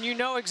 hands, and you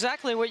know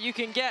exactly what you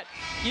can get.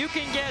 You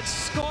can get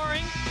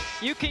scoring,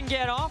 you can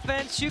get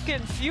offense, you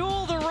can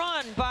fuel the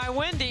run by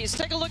Wendy's.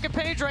 Take a look at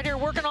Paige right here,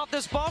 working off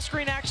this ball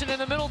screen action in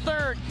the middle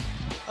third.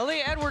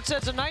 Aaliyah Edwards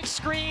sets a nice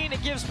screen.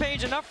 It gives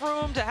Paige enough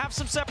room to have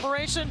some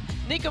separation.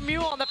 Nika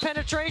Mule on the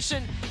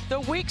penetration.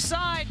 The weak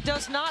side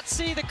does not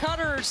see the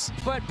cutters,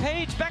 but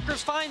Paige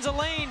Beckers finds a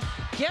lane,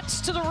 gets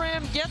to the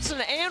rim, gets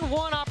an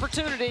and-one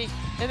opportunity,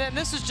 and then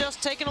this is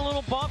just taking a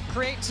little bump,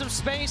 creating some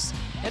space,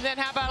 and then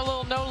how about a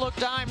little no-look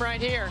dime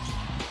right here.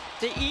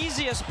 The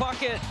easiest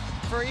bucket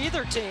for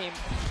either team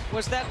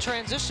was that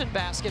transition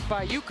basket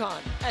by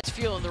UConn. That's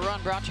Fueling the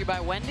Run, brought to you by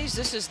Wendy's.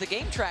 This is the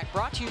Game Track,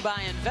 brought to you by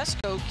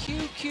Invesco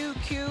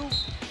QQQ.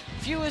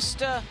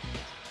 Fewest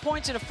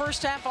points in a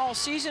first half all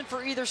season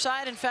for either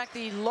side. In fact,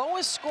 the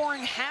lowest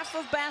scoring half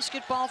of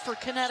basketball for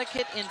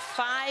Connecticut in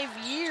 5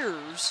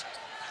 years.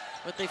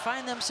 But they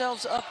find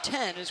themselves up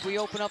 10 as we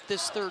open up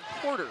this third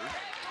quarter.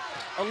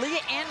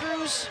 Aaliyah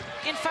Andrews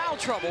in foul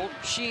trouble.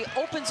 She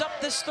opens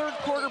up this third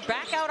quarter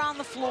back out on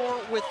the floor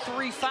with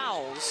 3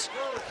 fouls.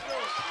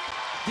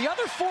 The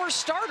other 4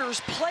 starters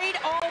played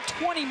all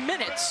 20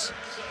 minutes,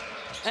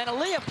 and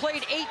Aaliyah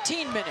played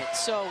 18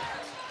 minutes. So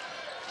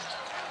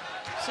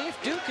see if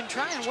Duke can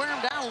try and wear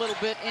them down a little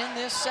bit in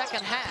this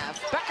second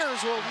half.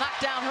 Beckers will knock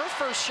down her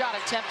first shot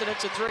attempt, and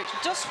it's a 3.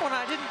 Just when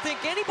I didn't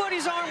think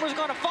anybody's arm was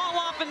going to fall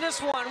off in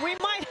this one, we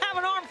might have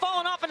an arm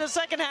falling off in the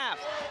second half.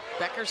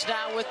 Beckers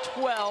now with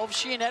 12.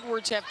 She and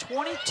Edwards have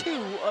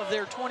 22 of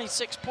their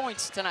 26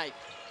 points tonight.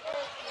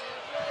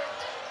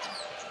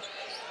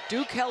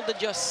 Duke held to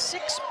just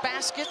 6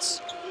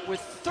 baskets with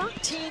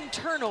 13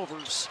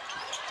 turnovers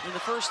in the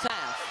first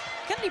half.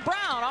 Kennedy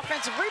Brown,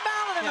 offensive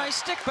rebound and a nice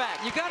stick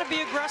back. You got to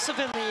be aggressive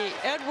in the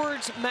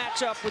Edwards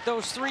matchup with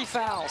those 3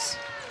 fouls.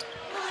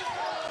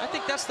 I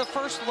think that's the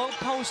first low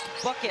post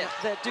bucket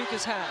that Duke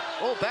has had.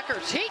 Oh,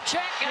 Beckers, heat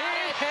check.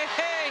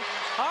 Hey.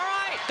 All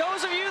right,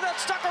 those of you that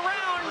stuck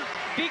around,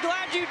 be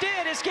glad you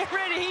did. It's getting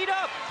ready to heat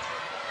up.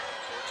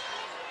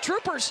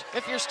 Troopers,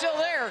 if you're still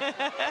there.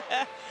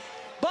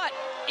 But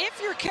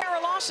if you're Kara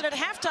Lawson at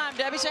halftime,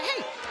 Debbie, say,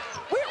 hey,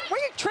 we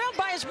trailed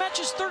by as much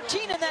as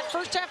 13 in that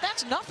first half.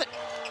 That's nothing.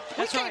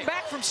 We came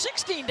back from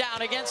 16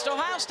 down against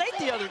Ohio State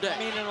the other day. I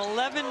mean, an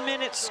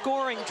 11-minute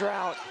scoring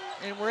drought,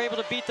 and we're able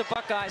to beat the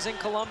Buckeyes in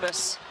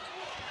Columbus.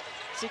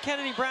 See,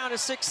 Kennedy Brown is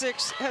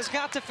 6'6", has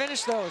got to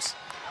finish those.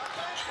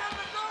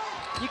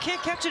 You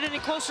can't catch it any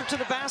closer to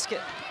the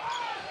basket.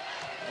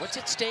 What's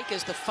at stake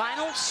is the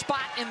final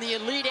spot in the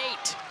Elite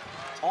Eight.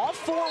 All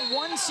 4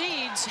 1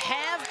 seeds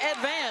have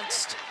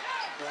advanced.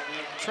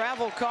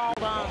 Travel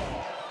called on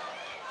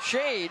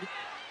Shade.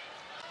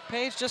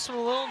 Page just with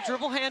a little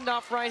dribble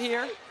handoff right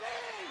here.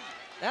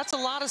 That's a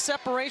lot of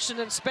separation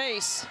and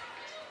space.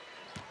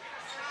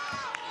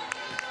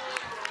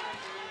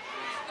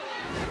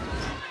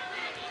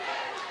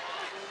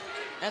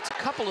 That's a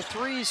couple of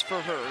threes for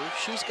her.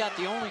 She's got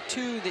the only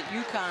 2 that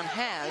UConn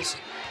has.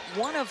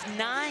 1 of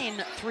 9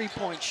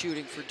 3-point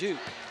shooting for Duke.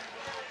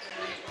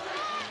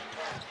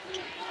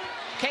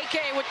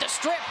 KK with the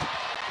strip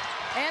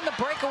and the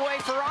breakaway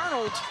for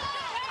Arnold.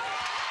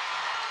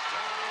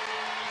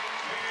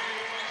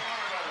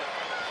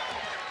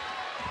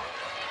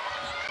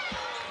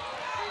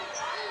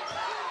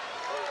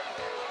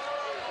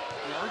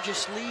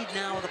 Largest lead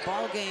now of the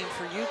ball game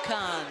for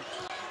UConn.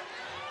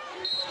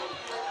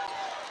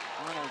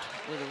 Arnold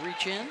with a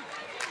reach in.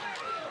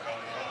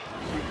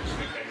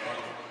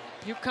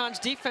 UConn's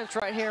defense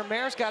right here.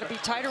 Mayor's got to be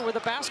tighter with the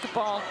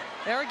basketball.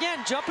 There again,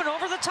 jumping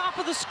over the top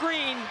of the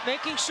screen,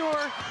 making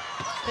sure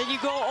that you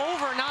go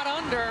over, not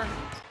under.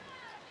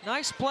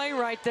 Nice play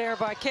right there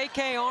by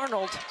KK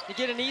Arnold to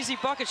get an easy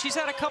bucket. She's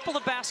had a couple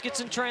of baskets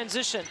in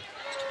transition.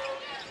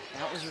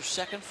 That was her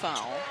second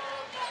foul.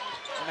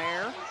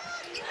 Mayer.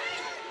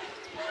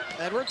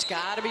 Edwards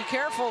got to be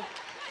careful.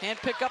 Can't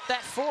pick up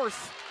that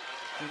 4th.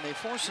 And they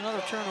force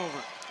another turnover.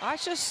 I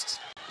just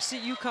see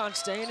UConn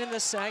staying in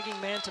this sagging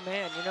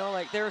man-to-man. You know,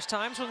 like there's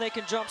times when they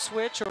can jump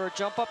switch or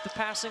jump up the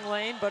passing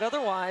lane, but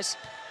otherwise,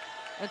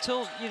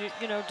 until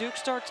you know Duke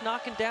starts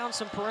knocking down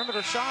some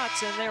perimeter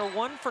shots, and they're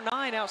 1 for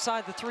 9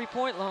 outside the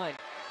 3-point line.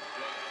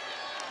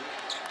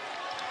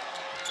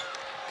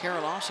 Kara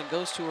Lawson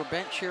goes to her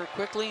bench here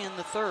quickly in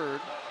the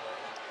 3rd.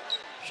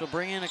 She'll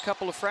bring in a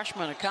couple of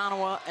freshmen,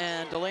 Akanawa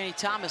and Delaney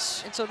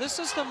Thomas. And so this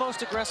is the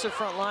most aggressive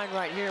front line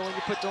right here when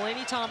you put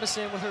Delaney Thomas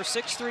in with her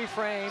 6'3"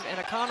 frame and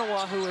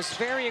Akanawa, who is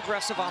very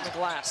aggressive on the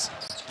glass.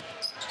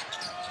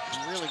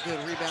 A really good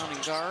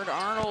rebounding guard.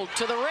 Arnold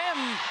to the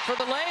rim for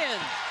the lay-in.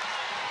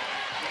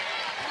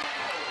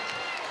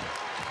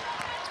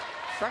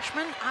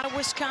 Freshman out of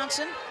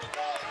Wisconsin.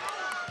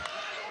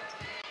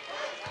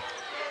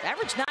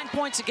 Averaged 9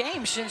 points a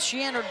game since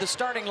she entered the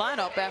starting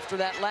lineup after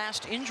that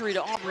last injury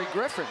to Aubrey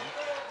Griffin.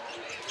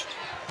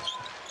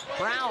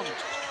 Brown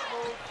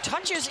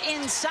touches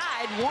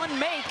inside, 1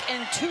 make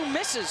and 2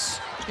 misses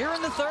here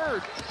in the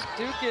 3rd.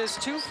 Duke is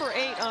 2 for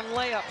 8 on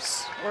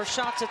layups or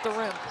shots at the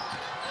rim.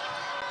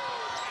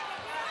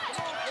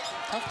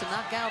 Tough to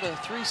knock out a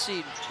 3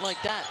 seed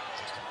like that.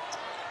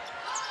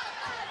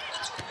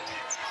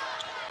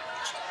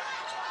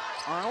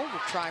 Arnold will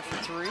try for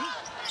 3.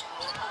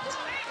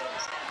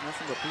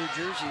 Nothing but blue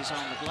jerseys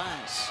on the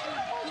glass.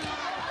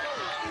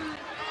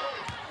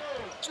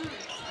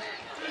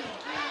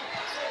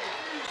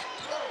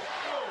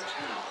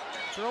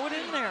 Throw it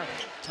in there.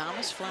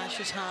 Thomas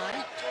flashes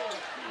high.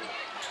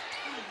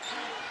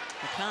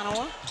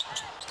 Akanawa.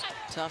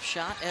 Tough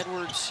shot.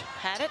 Edwards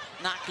had it.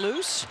 Knocked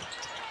loose.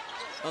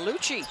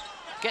 Alucci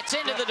gets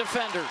into the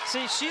defender.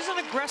 See, she's an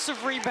aggressive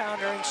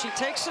rebounder, and she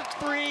takes a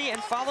 3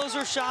 and follows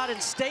her shot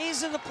and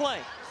stays in the play.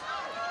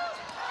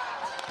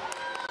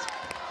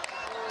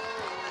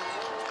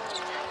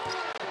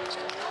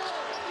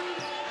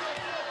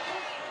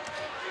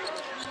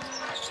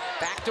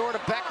 Backdoor to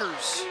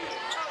Beckers.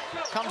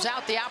 Comes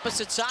out the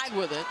opposite side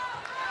with it.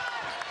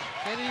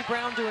 Kennedy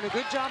Brown doing a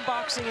good job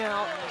boxing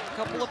out. A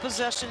couple of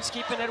possessions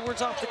keeping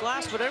Edwards off the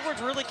glass, but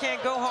Edwards really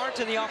can't go hard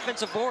to the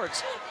offensive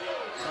boards.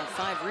 Got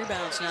 5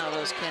 rebounds now,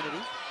 does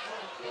Kennedy.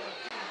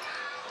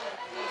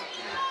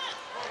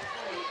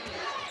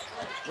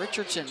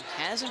 Richardson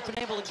hasn't been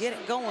able to get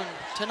it going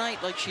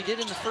tonight like she did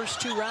in the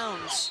first 2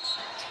 rounds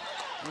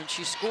when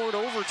she scored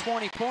over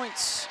 20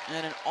 points.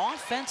 And an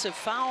offensive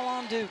foul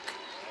on Duke.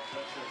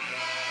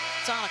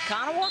 It's on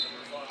Akanawa.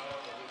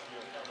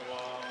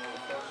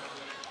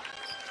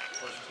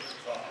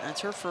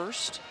 That's her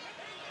first.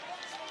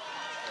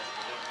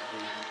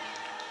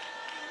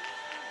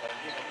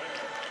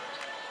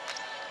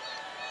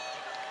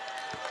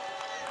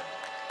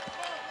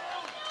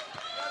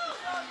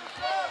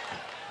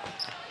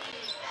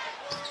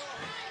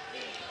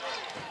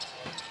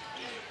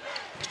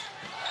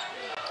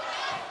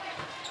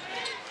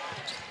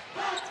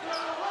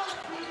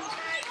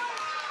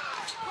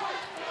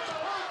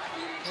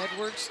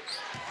 Edwards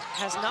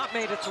has not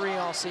made a 3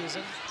 all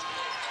season.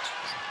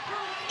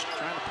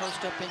 Trying to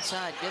post up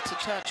inside, gets a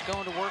touch,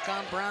 going to work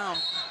on Brown.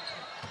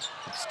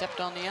 Stepped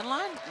on the end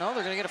line. No,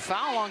 they're going to get a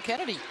foul on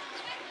Kennedy.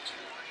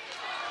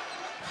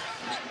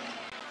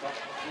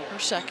 her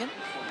second.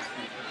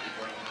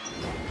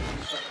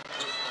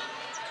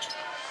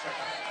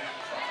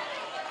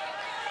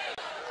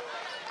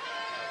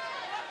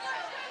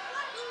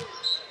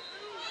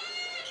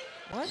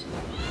 What?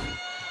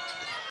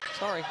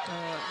 Sorry,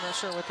 I'm not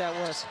sure what that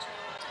was.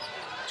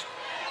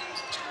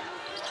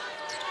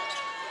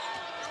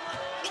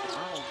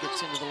 Arnold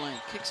gets into the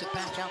lane, kicks it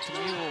back out to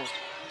Mule.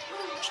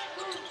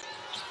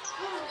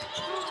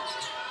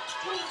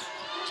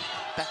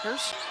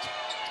 Beckers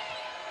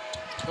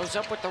goes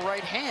up with the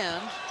right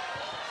hand.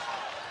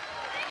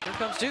 Here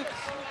comes Duke.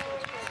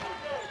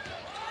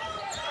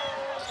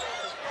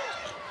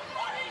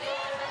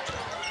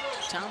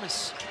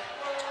 Thomas.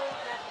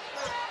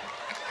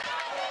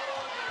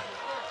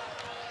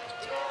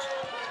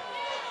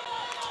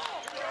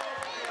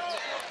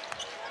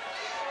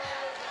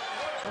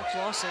 Coach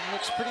Lawson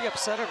looks pretty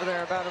upset over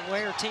there about the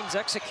way her team's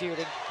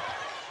executing.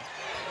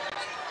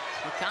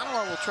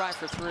 Okonowa will try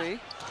for three.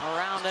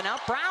 Around and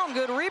out. Brown,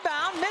 good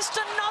rebound. Missed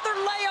another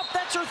layup.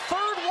 That's her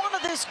third one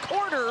of this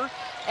quarter.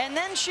 And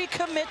then she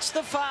commits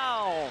the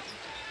foul.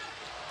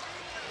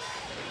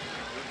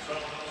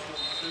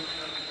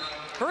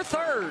 Her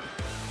third.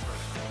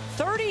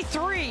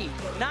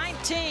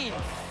 33-19.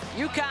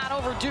 UConn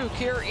over Duke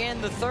here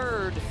in the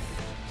third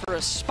for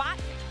a spot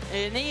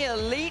in the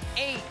Elite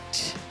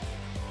Eight.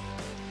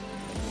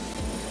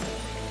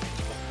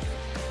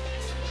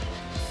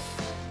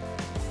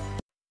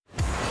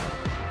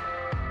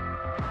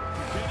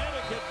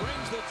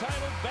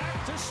 Title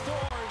back to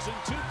Stores in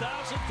 2013.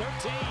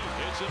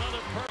 It's another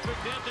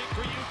perfect ending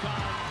for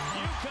UConn.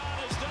 UConn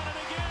has done it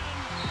again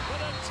for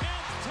the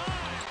 10th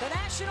time. The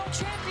national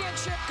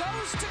championship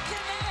goes to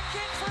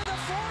Connecticut for the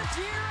 4th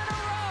year in a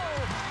row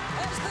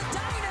as the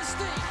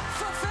dynasty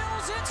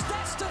fulfills its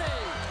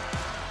destiny.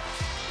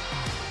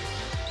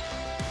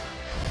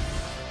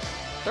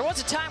 There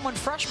was a time when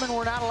freshmen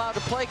were not allowed to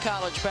play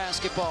college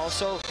basketball,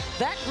 so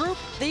that group,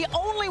 the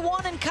only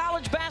one in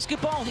college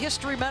basketball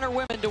history, men or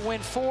women, to win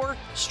 4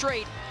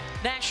 straight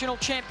national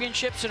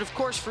championships. And of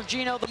course, for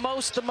Gino, the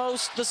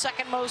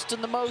second most,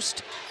 and the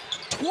most,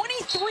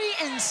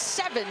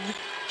 23-7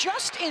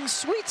 just in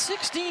Sweet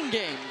 16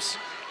 games.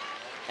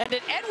 And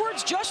did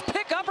Edwards just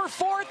pick up her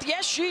 4th?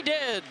 Yes, she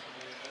did.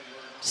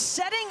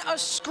 Setting a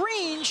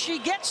screen, she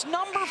gets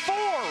number 4.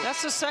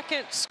 That's the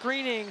second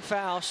screening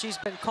foul she's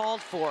been called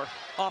for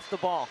off the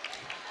ball.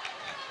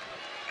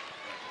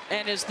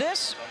 And is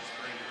this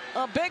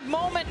a big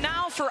moment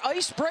now for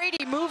Ice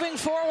Brady moving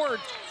forward?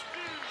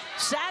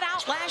 Sat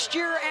out last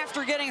year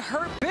after getting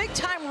hurt.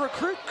 Big-time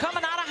recruit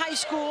coming out of high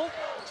school.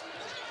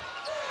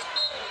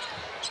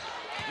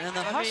 And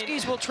the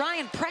Huskies will try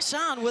and press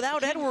on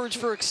without Edwards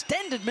for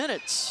extended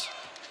minutes.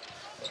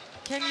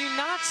 Can you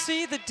not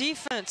see the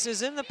defense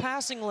is in the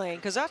passing lane?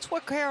 Because that's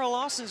what Carol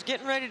Lawson's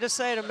getting ready to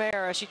say to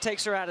Mare as she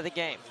takes her out of the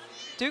game.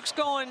 Duke's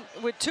going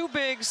with 2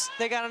 bigs.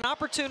 They got an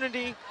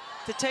opportunity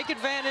to take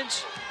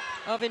advantage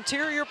of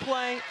interior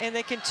play, and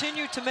they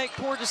continue to make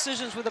poor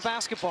decisions with the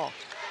basketball.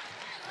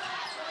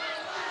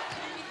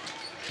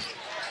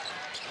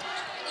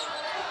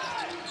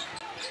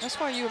 That's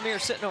why you and me are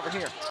sitting over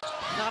here,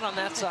 not on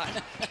that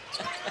side.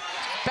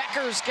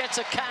 Beckers gets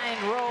a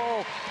kind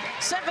roll.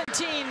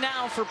 17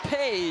 now for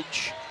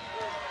Page.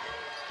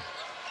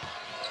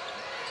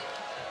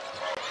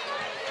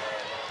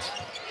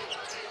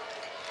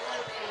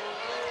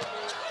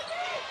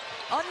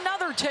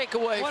 Another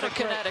takeaway for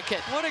Connecticut.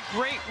 What a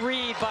great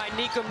read by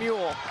Nika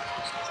Mule.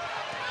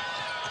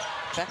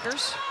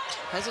 Beckers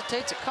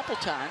hesitates a couple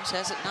times,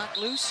 has it knocked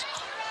loose.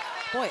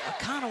 Boy,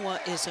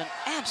 Okonowa is an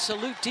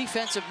absolute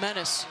defensive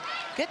menace.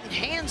 Getting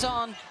hands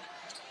on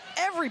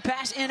every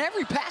pass in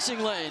every passing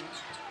lane.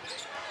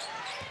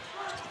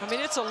 I mean,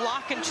 it's a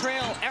lock and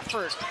trail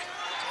effort,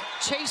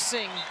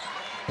 chasing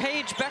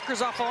Paige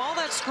Beckers off of all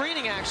that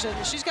screening action.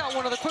 She's got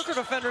one of the quicker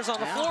defenders on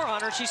the floor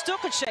on her. She still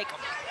could shake them.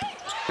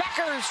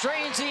 Beckers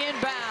drains the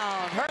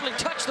inbound. Hardly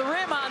touched the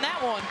rim on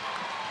that one.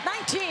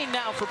 19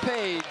 now for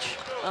Page.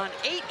 On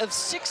 8 of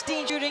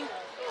 16 shooting,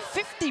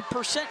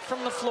 50%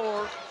 from the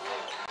floor.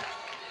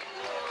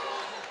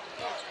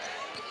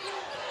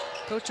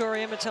 Coach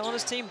Auriemma telling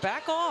his team,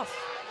 back off.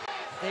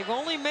 They've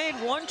only made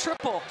 1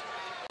 triple.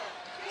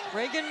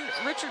 Reagan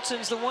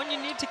Richardson's the one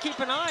you need to keep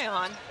an eye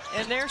on.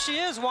 And there she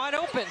is, wide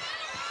open.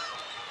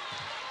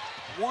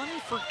 1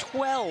 for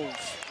 12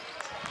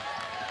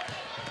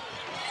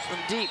 from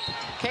deep.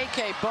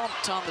 KK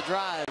bumped on the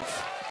drive.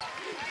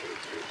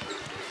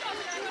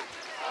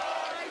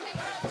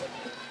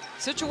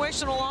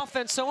 Situational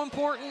offense, so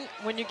important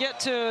when you get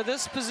to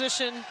this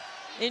position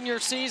in your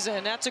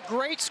season. That's a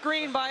great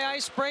screen by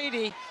Ice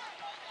Brady.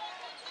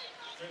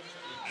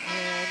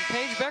 And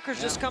Paige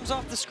Beckers just comes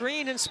off the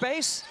screen in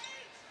space.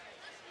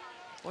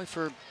 Boy,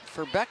 for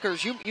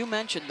Beckers, you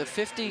mentioned the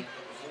 50%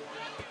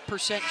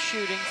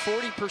 shooting,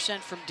 40%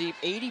 from deep,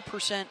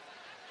 80%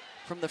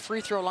 from the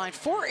free throw line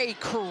for a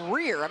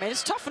career. I mean,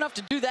 it's tough enough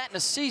to do that in a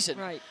season.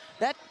 Right.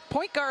 That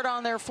point guard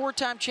on their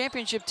 4-time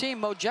championship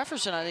team, Mo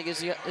Jefferson, I think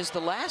is the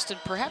last and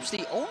perhaps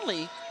the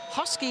only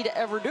Husky to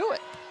ever do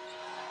it.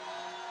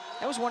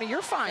 That was one of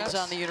your finds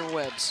on the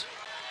interwebs.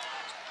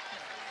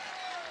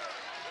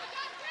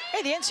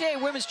 Hey, the NCAA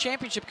Women's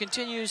Championship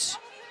continues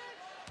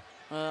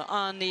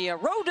on the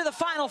road to the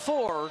Final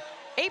Four,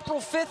 April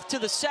 5th to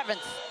the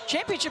 7th.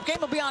 Championship game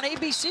will be on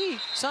ABC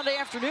Sunday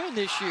afternoon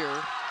this year.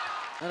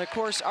 And of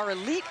course, our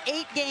Elite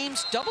 8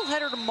 games,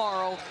 doubleheader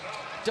tomorrow,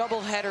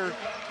 doubleheader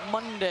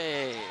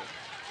Monday.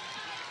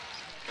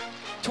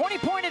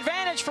 20-point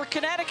advantage for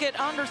Connecticut,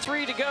 under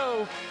 3 to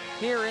go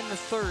here in the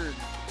third.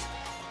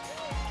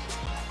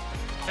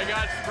 Hey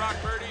guys, it's Brock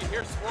Purdy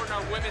here supporting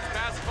our women's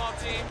basketball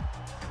team.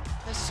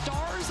 The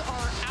stars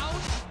are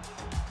out.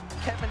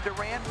 Kevin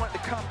Durant wanted to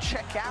come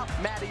check out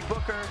Maddie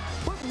Booker.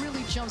 What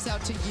really jumps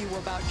out to you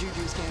about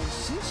Juju's game?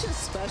 She's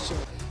just special.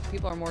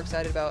 People are more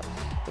excited about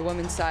the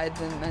women's side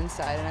than the men's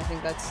side, and I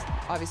think that's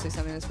obviously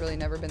something that's really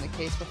never been the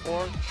case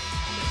before.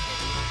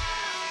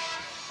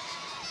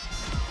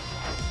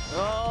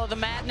 Oh, the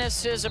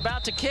madness is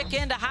about to kick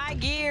into high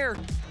gear.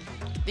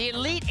 The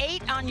Elite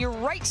 8 on your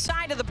right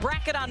side of the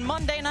bracket on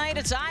Monday night.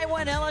 It's Iowa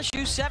and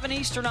LSU, 7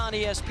 Eastern on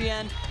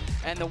ESPN.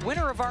 And the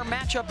winner of our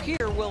matchup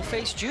here will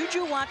face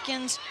Juju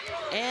Watkins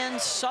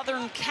and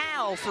Southern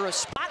Cal for a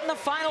spot in the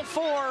Final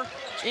Four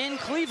in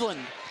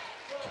Cleveland.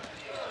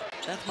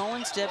 Beth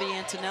Mullins, Debbie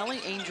Antonelli,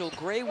 Angel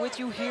Gray with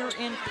you here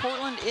in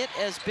Portland. It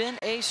has been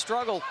a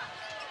struggle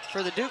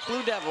for the Duke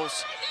Blue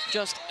Devils.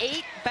 Just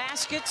 8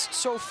 baskets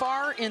so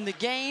far in the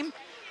game.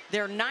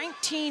 They're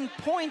 19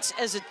 points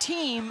as a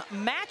team,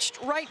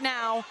 matched right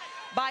now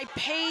by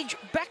Paige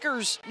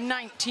Becker's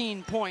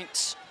 19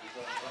 points.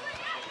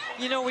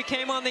 You know, we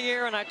came on the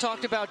air and I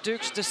talked about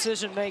Duke's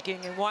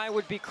decision-making and why it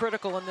would be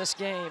critical in this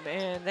game.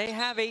 And they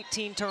have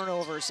 18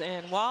 turnovers.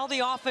 And while the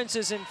offense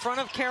is in front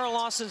of Kara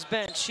Lawson's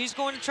bench, she's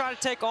going to try to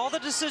take all the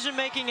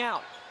decision-making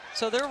out.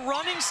 So they're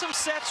running some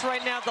sets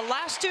right now. The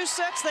last 2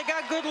 sets, they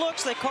got good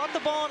looks. They caught the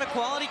ball in a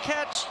quality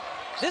catch.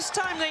 This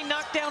time they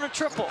knocked down a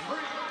triple.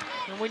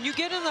 And when you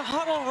get in the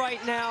huddle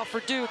right now for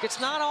Duke, it's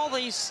not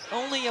always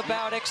only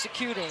about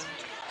executing.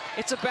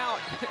 It's about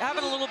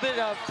having a little bit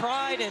of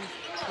pride and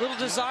a little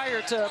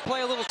desire to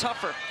play a little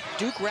tougher.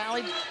 Duke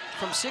rallied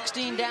from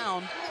 16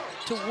 down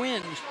to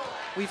win.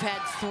 We've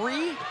had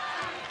 3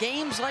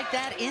 games like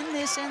that in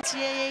this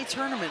NCAA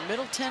tournament.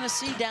 Middle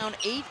Tennessee down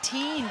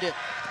 18 to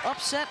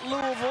upset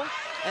Louisville,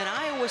 and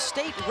Iowa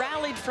State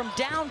rallied from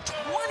down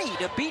 20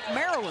 to beat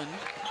Maryland.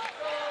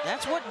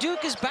 That's what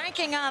Duke is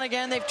banking on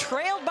again. They've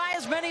trailed by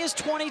as many as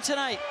 20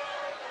 tonight.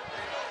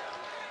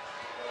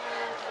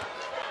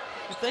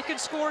 If they can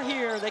score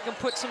here, they can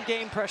put some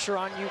game pressure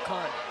on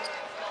UConn.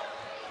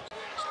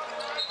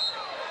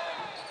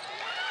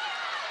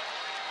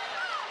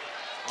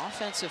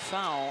 Offensive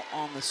foul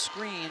on the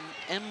screen,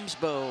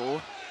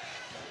 Emsbo.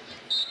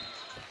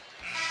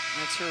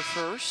 That's her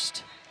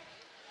first.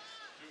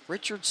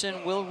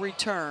 Richardson will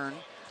return.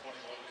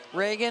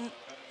 Reagan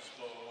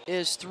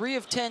is 3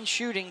 of 10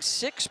 shooting,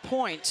 6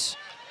 points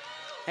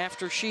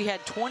after she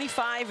had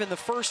 25 in the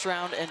first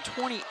round and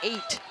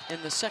 28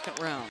 in the second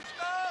round.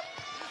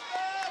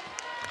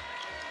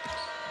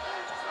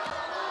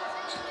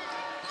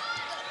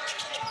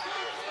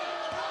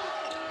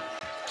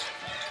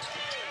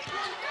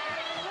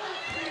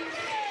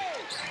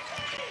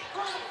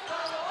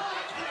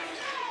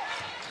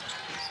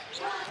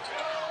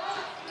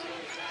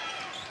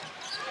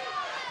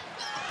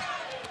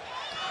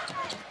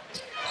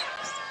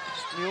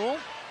 Mule,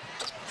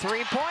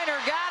 3-pointer,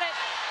 got it.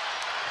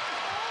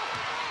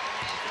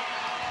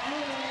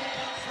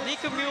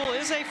 Nika Mule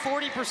is a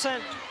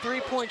 40%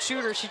 3-point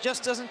shooter. She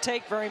just doesn't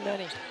take very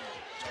many.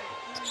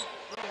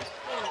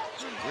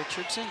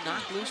 Richardson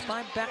knocked loose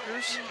by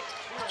Beckers.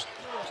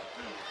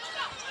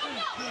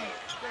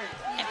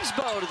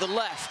 Emsbo to the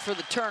left for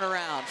the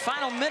turnaround.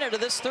 Final minute of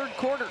this third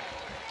quarter.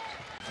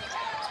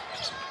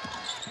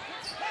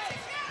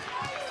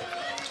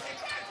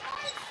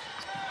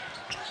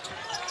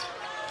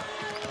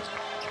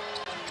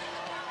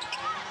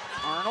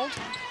 Arnold.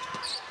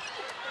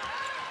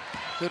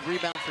 Good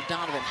rebound for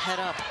Donovan. Head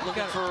up,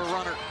 looking for a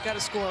runner. Got to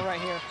score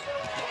right here.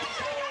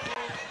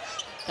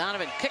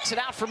 Donovan kicks it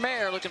out for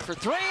Mayer, looking for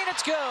 3, and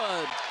it's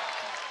good.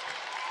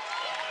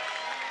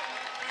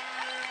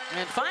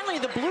 And finally,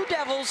 the Blue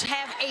Devils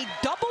have a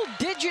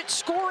double-digit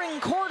scoring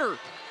quarter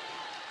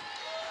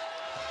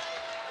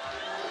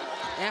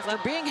after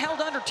being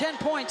held under 10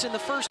 points in the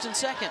first and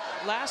second.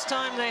 Last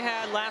time they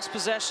had last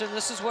possession,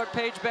 this is what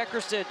Paige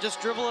Beckers did.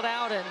 Just dribble it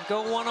out and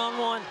go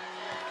one-on-one.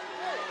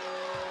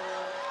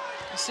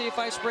 Let's see if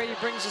Ice Brady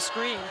brings a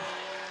screen.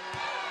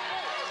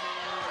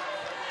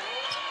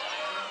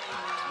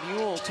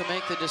 Mule to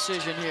make the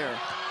decision here.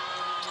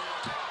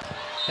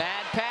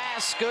 Bad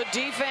pass, good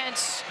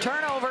defense,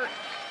 turnover.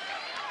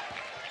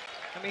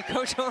 I mean,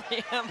 Coach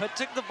Oriama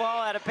took the ball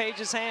out of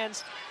Paige's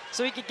hands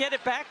so he could get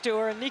it back to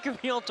her, and Nika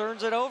Mule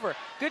turns it over.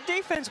 Good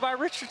defense by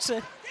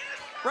Richardson.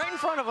 Right in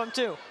front of him,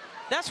 too.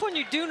 That's when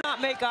you do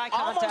not make eye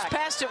contact. Almost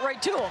passed it right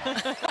to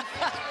him.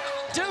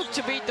 Duke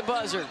to beat the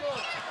buzzer.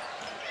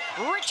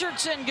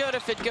 Richardson good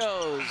if it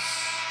goes.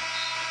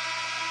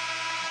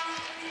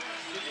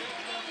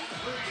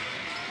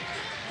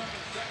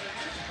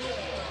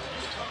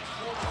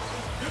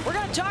 We're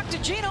going to talk to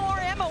Gino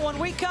Oriama when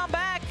we come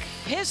back.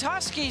 his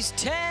Huskies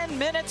 10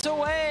 minutes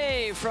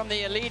away from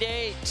the Elite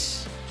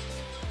Eight.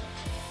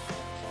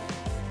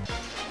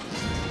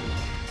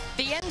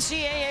 The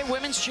NCAA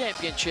Women's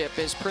Championship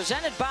is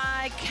presented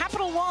by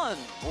Capital One.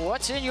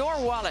 What's in your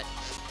wallet?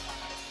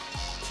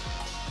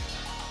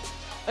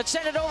 Let's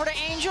send it over to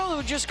Angel,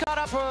 who just caught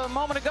up a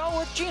moment ago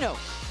with Gino.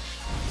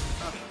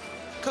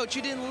 Coach,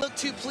 you didn't look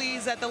too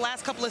pleased at the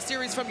last couple of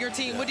series from your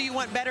team. What do you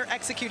want better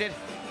executed?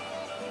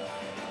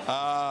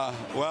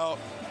 Well,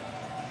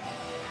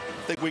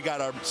 I think we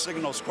got our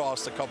signals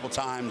crossed a couple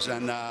times,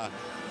 and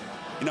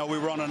you know, we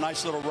were on a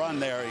nice little run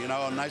there. You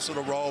know, a nice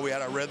little roll. We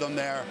had a rhythm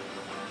there,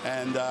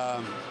 and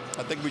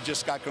I think we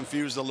just got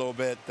confused a little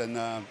bit.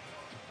 And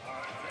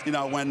you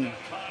know, when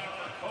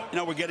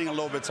we're getting a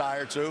little bit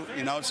tired too.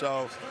 You know,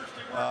 so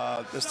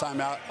this time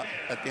out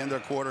at the end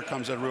of the quarter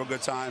comes at a real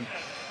good time.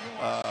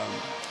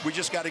 We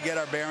just got to get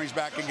our bearings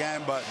back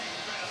again, but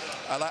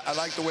I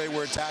like the way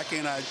we're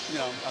attacking. I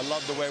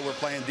love the way we're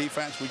playing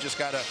defense. We just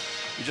gotta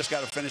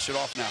finish it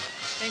off now.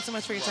 Thanks so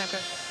much for your time,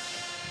 Coach.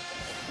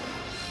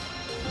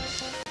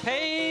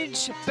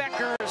 Paige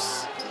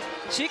Beckers.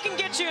 She can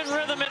get you in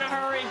rhythm in a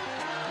hurry.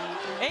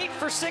 8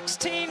 for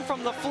 16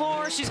 from the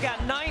floor. She's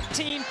got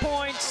 19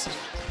 points.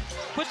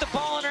 Put the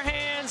ball in her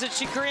hands, and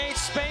she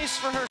creates space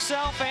for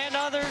herself and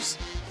others.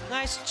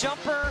 Nice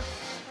jumper.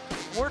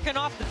 Working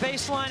off the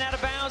baseline out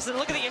of bounds, and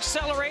look at the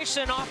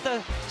acceleration off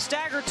the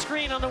staggered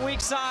screen on the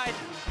weak side.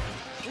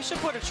 We should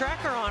put a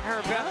tracker on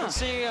her, Beth, and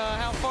see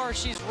how far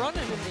she's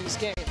running in these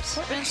games.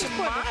 Put in some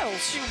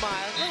miles.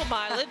 A little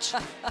mileage.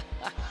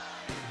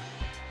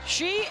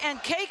 She and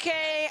KK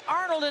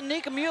Arnold and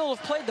Nika Mule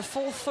have played the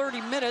full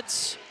 30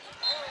 minutes.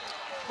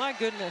 My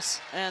goodness.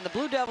 And the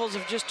Blue Devils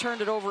have just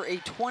turned it over a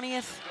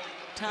 20th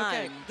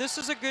time. Okay, this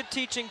is a good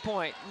teaching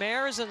point.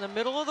 Mare is in the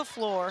middle of the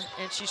floor,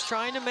 and she's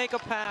trying to make a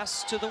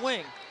pass to the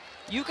wing.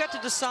 You got to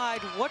decide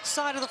what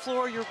side of the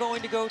floor you're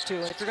going to go to.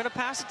 And if you're going to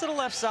pass it to the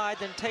left side,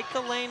 then take the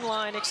lane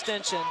line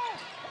extension.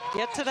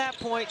 Get to that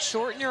point,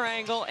 shorten your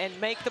angle, and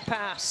make the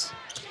pass.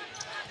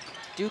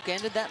 Duke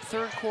ended that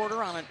third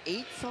quarter on an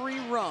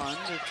 8-3 run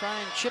to try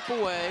and chip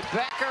away.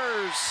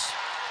 Beckers.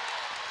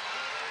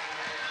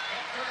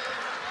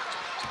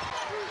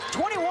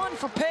 21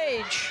 for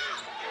Paige.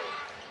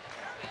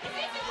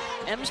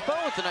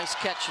 Emsbo with a nice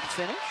catch and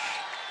finish.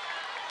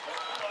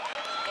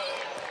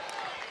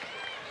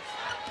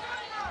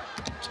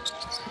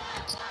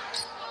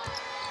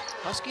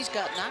 Huskies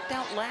got knocked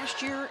out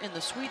last year in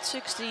the Sweet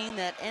 16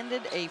 that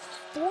ended a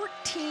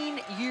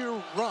 14-year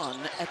run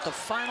at the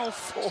Final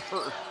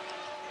Four.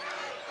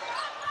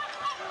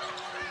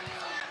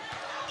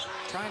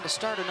 Trying to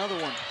start another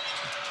one.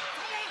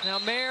 Now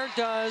Mare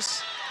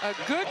does a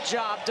good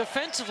job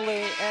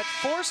defensively at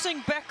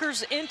forcing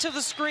Beckers into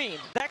the screen.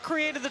 That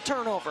created the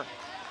turnover.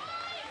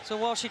 So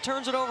while she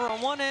turns it over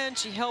on one end,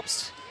 she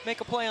helps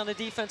make a play on the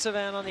defensive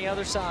end on the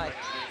other side.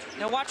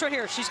 Now watch right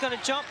here. She's going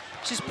to jump.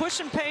 She's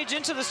pushing Paige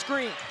into the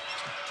screen.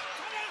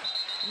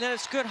 And then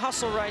it's good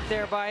hustle right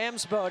there by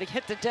Emsbo to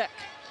hit the deck.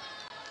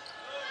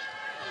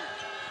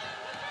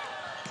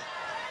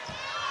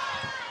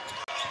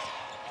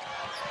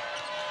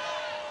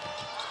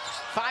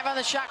 Five on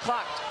the shot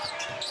clock.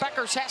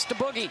 Beckers has to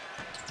boogie.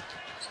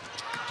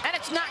 And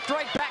it's knocked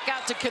right back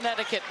out to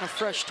Connecticut in a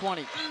fresh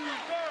 20.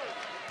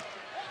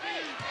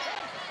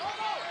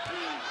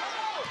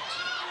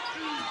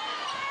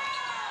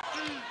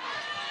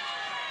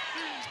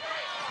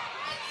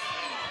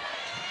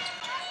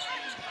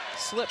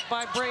 Slip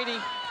by Brady.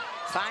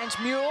 Finds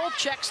Mule,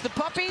 checks the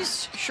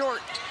puppies,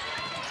 short.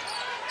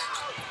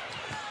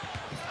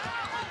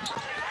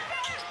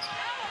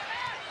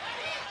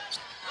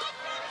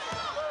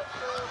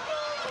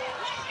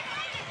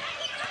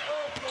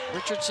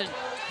 Richardson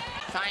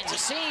finds a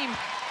seam.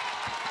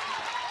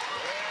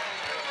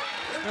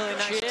 Really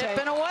nice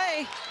chipping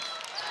away.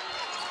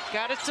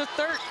 Got it to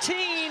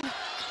 13.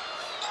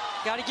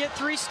 Got to get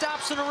 3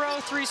 stops in a row,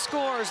 3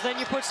 scores. Then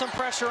you put some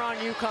pressure on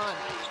UConn.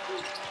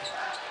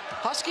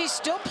 Huskies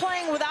still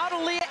playing without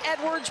Aaliyah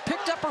Edwards.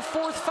 Picked up her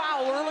 4th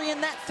foul early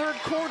in that third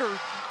quarter.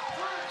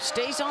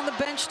 Stays on the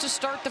bench to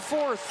start the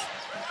 4th.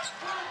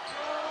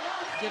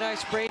 Get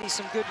Ice Brady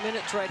some good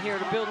minutes right here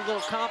to build a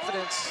little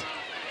confidence.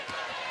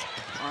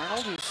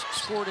 Arnold, who's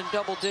scored in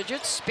double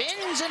digits,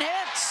 spins and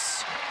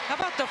hits. How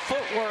about the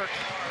footwork?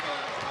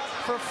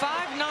 For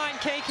 5'9"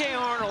 KK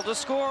Arnold to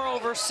score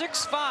over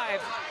 6'5"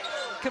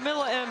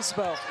 Camilla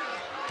Emsbo.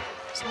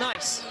 It's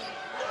nice.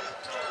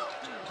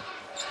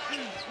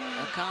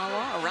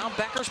 Okala around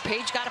Beckers.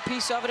 Paige got a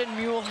piece of it, and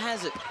Mule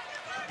has it.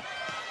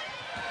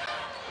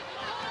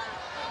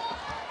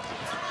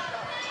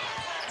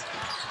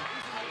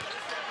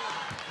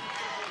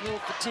 A little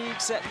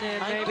fatigue setting in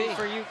maybe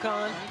for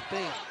UConn. Might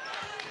be.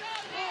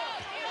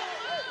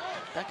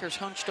 Beckers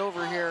hunched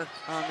over here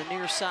on the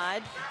near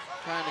side,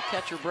 trying to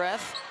catch her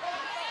breath.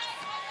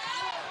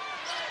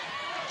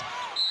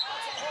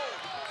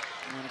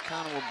 And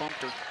Okala will bump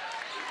her.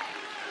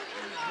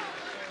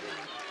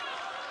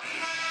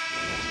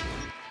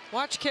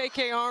 Watch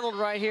KK Arnold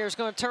right here. He's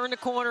going to turn the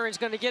corner. He's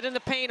going to get in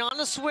the paint on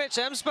the switch.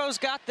 Emsbo's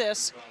got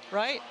this,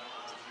 right?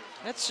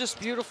 That's just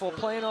beautiful,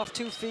 playing off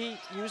 2 feet,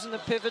 using the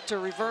pivot to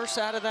reverse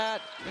out of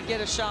that and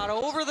get a shot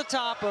over the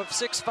top of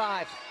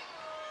 6'5".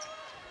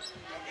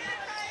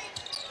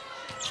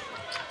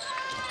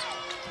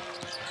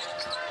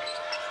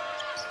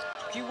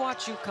 If you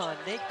watch UConn,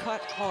 they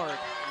cut hard.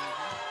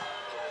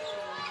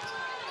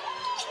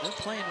 They're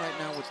playing right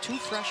now with 2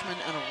 freshmen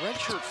and a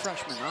redshirt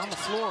freshman on the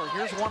floor.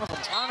 Here's one of them.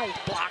 Arnold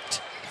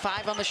blocked.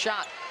 5 on the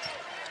shot.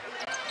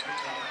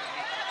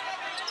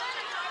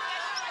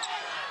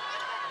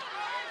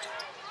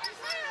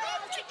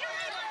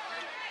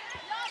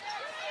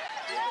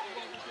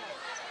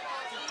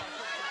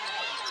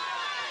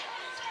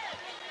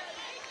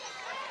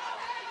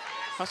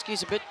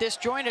 Huskies a bit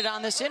disjointed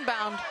on this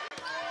inbound.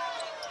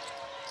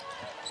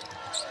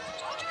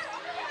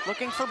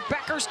 Looking for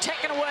Beckers,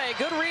 taken away.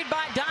 Good read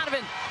by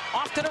Donovan.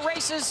 Off to the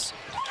races.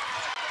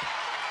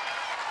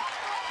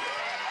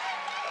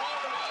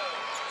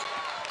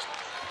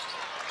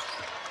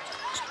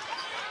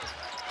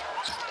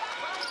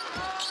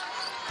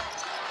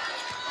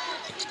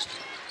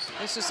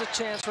 This is a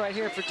chance right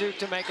here for Duke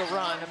to make a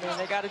run. I mean,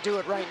 they got to do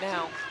it right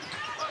now.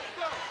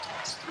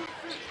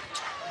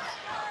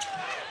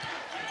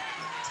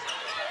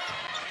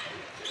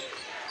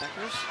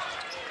 Beckers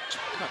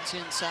cuts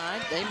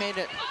inside. They made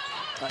it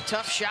a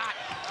tough shot.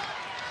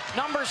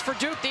 Numbers for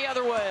Duke the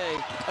other way.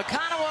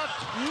 Okonowa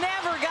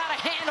never got a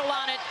handle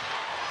on it.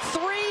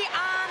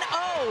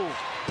 3-on-0.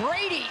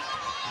 Brady.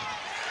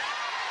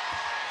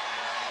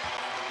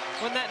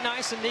 Wasn't that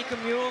nice of Nika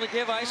Mule to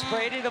give Ice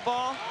Brady the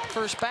ball?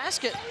 First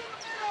basket.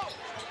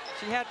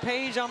 She had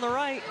Paige on the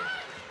right.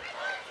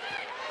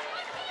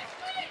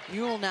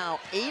 Mule now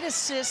 8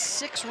 assists,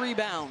 6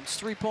 rebounds,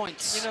 3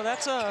 points. You know,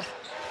 that's a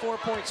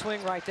 4-point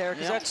swing right there,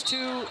 because that's 2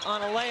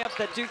 on a layup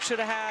that Duke should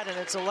have had, and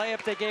it's a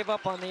layup they gave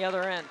up on the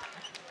other end.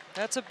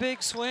 That's a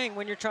big swing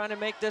when you're trying to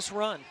make this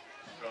run.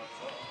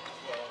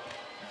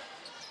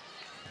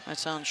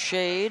 That's on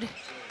Shade.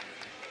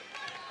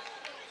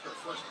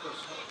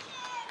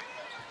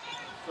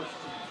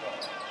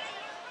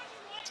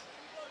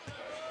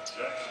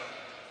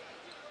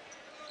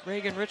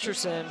 Reagan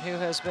Richardson, who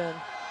has been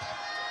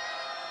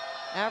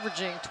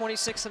averaging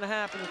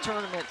 26.5 in the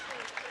tournament,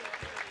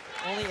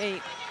 only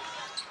 8.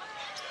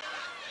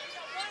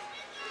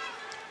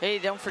 Hey,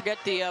 don't forget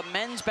the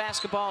men's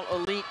basketball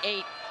Elite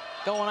 8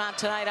 going on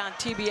tonight on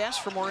TBS.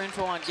 For more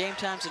info on game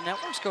times and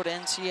networks, go to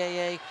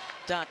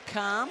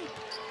ncaa.com.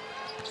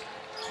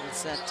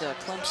 It's that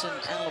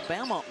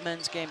Clemson-Alabama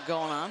men's game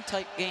going on.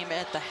 Tight game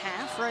at the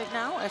half right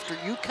now after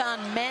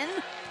UConn men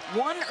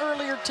won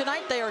earlier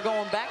tonight. They are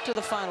going back to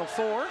the Final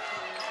Four.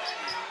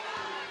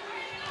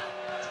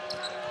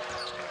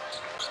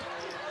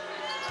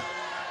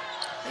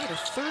 They had a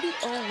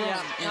 30-0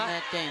 run in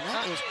that game.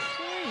 That is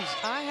crazy.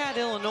 I had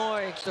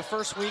Illinois the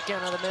first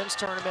weekend of the men's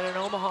tournament in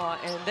Omaha,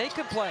 and they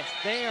could play.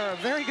 They are a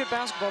very good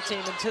basketball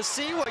team, and to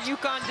see what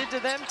UConn did to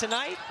them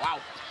tonight, wow,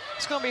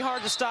 it's going to be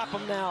hard to stop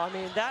them now. I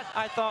mean, that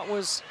I thought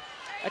was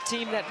a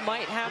team that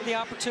might have the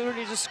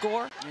opportunity to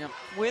score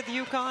with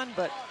UConn,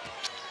 but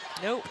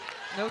nope,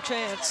 no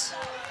chance.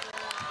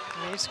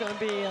 I mean, it's going to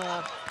be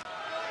a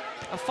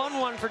fun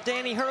one for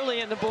Danny Hurley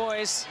and the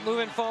boys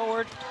moving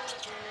forward.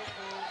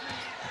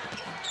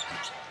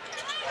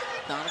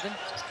 Donovan.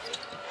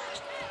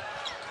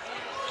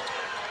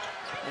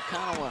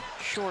 Okonowa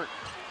short.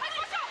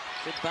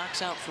 Good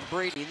box out for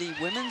Brady. The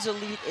Women's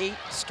Elite 8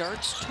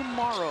 starts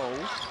tomorrow.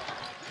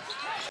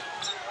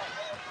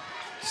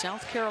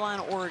 South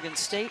Carolina, Oregon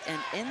State, and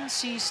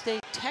NC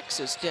State,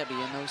 Texas,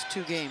 Debbie, in those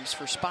 2 games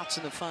for spots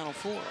in the Final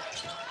Four.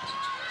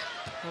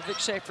 Well, Vic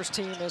Schaefer's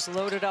team is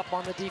loaded up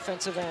on the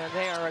defensive end.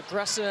 They are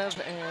aggressive,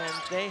 and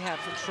they have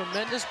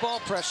tremendous ball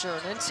pressure.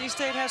 And NC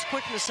State has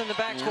quickness in the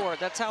backcourt.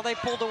 That's how they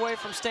pulled away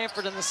from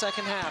Stanford in the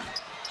second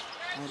half.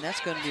 And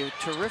that's going to be a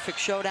terrific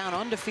showdown.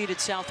 Undefeated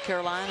South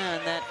Carolina,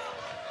 and that,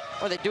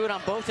 or they do it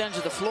on both ends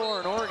of the floor.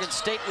 And Oregon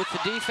State with the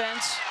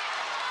defense.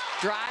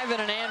 Drive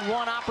and an and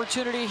one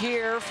opportunity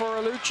here for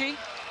Alucci.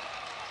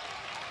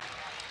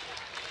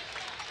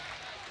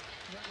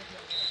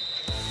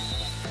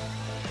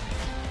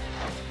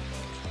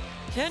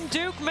 Can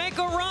Duke make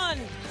a run?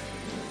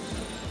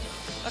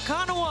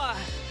 Okonowa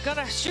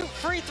gonna shoot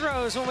free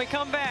throws when we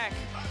come back.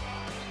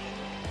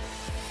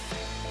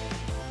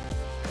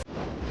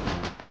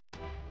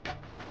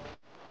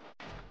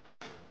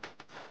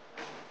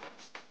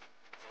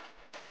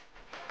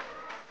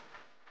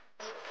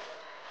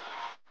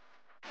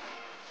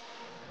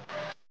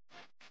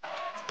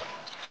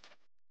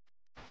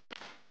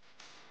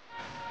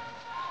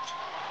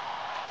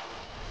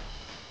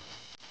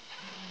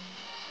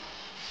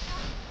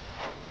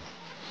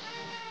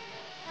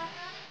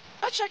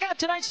 Check out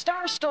tonight's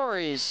Star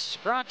Stories,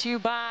 brought to you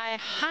by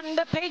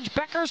Honda. Paige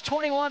Beckers,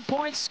 21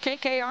 points.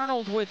 KK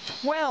Arnold with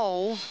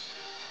 12.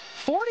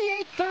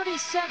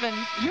 48-37,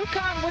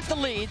 UConn with the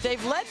lead.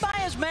 They've led by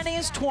as many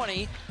as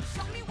 20.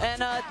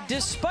 And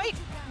despite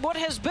what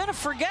has been a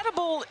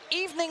forgettable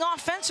evening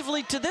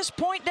offensively to this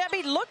point,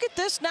 Debbie, look at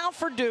this now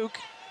for Duke.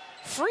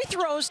 Free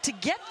throws to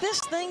get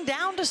this thing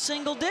down to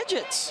single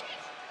digits.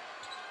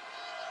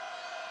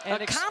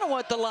 And O'Connell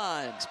at the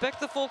line. Expect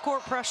the full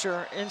court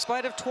pressure in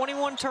spite of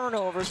 21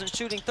 turnovers and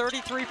shooting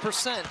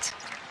 33%.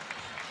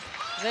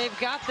 They've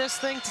got this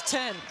thing to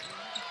 10.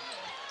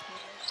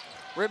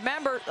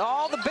 Remember,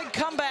 all the big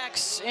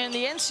comebacks in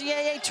the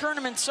NCAA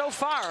tournament so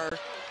far,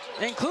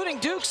 including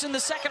Duke's in the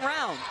second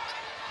round.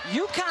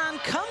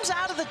 UConn comes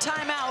out of the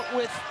timeout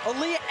with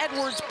Aaliyah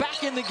Edwards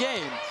back in the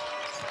game.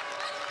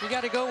 You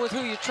got to go with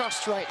who you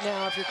trust right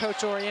now. If you're Coach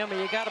Auriemma,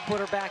 you got to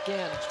put her back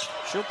in.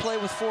 She'll play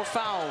with 4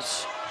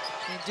 fouls.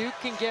 And Duke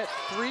can get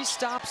 3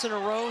 stops in a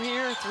row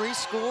here, 3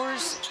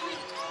 scores.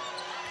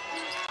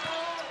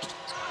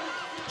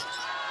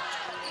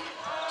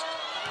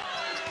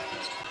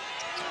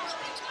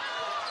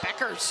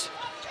 Beckers,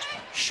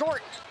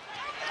 short.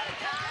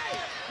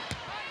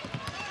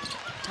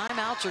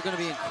 Timeouts are going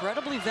to be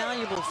incredibly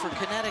valuable for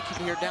Connecticut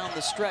here down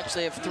the stretch.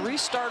 They have 3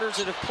 starters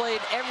that have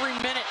played every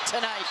minute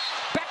tonight.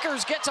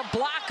 Beckers gets a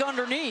block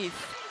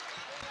underneath.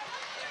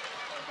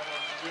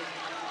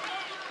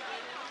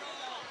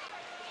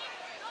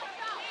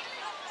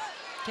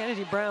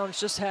 Kennedy Brown's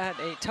just had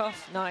a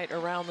tough night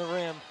around the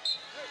rim.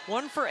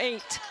 1 for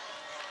 8.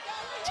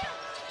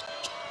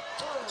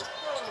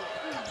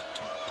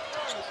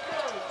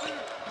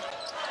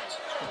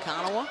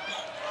 O'Connell off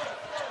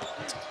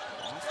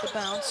the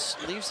bounce,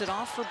 leaves it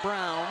off for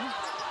Brown.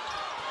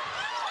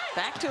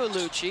 Back to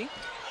Alucci.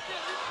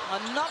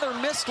 Another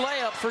missed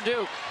layup for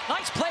Duke.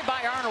 Nice play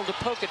by Arnold to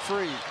poke it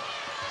free.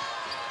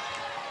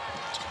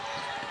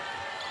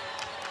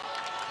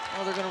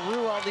 Oh, they're going to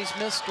rue all these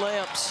missed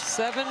layups.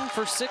 7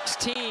 for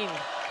 16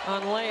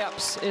 on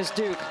layups is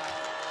Duke.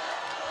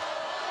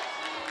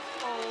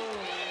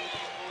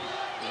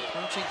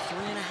 Approaching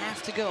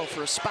 3.5 to go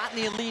for a spot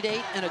in the Elite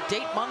Eight and a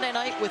date Monday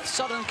night with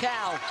Southern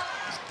Cal,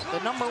 the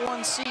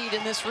 #1 seed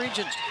in this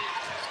region.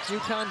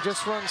 UConn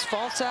just runs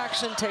false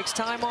action, takes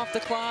time off the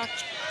clock.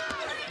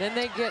 Then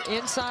they get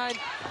inside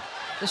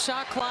the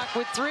shot clock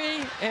with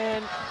 3,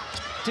 and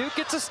Duke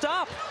gets a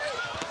stop.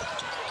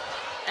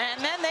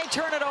 And then they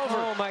turn it over.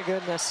 Oh my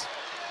goodness.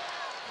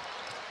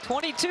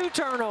 22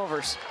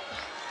 turnovers.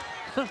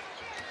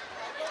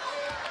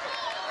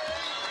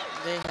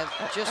 They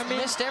have just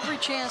missed every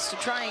chance to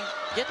try and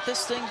get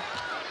this thing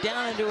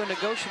down into a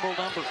negotiable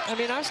number. I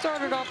mean, I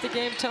started off the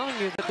game telling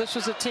you that this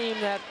was a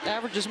team that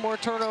averages more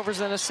turnovers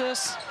than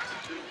assists.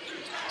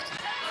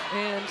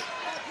 And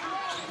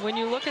when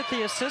you look at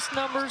the assist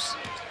numbers,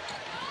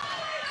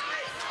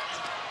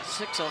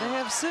 6 of they them.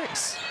 have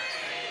 6.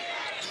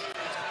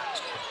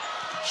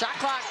 Shot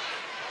clock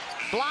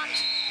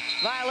blocked,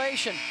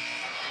 violation.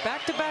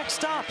 Back-to-back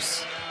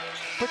stops,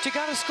 but you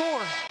got to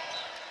score.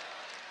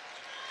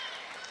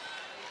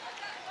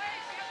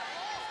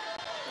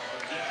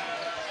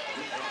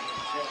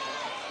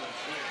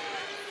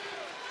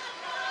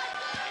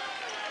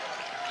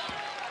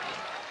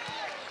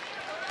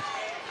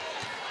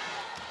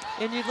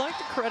 And you'd like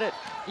to credit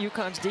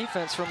UConn's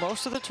defense for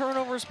most of the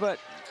turnovers, but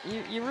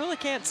you really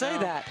can't say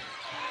that.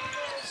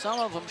 Some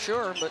of them,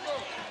 sure, but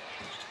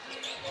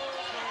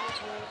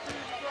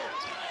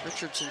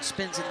Richardson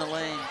spins in the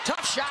lane.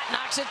 Tough shot,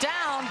 knocks it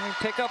down. And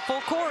pick up full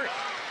court.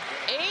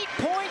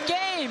 8-point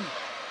game.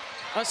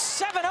 A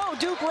 7-0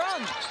 Duke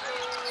run.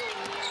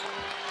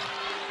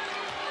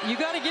 You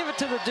got to give it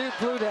to the Duke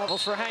Blue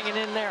Devils for hanging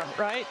in there,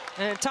 right?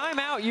 And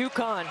timeout,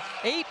 UConn.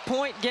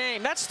 8-point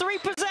game. That's 3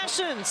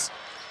 possessions.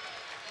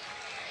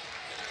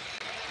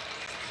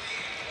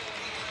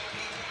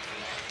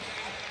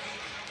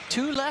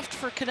 Two left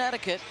for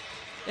Connecticut.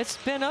 It's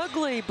been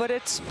ugly, but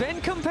it's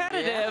been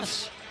competitive.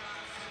 Yes.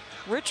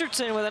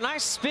 Richardson with a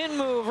nice spin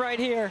move right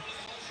here.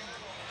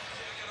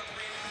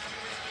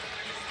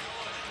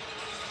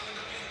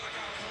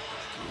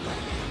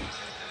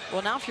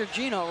 Well, now if you're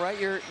Gino, right,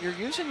 you're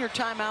using your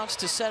timeouts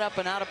to set up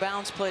an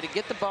out-of-bounds play to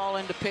get the ball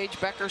into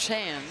Paige Becker's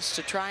hands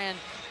to try and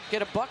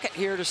get a bucket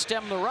here to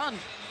stem the run.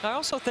 I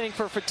also think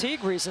for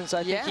fatigue reasons,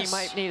 I think he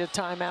might need a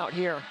timeout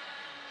here.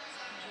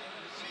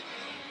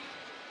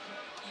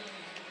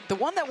 The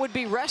one that would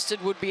be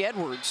rested would be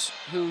Edwards,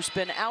 who's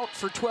been out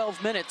for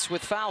 12 minutes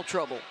with foul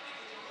trouble.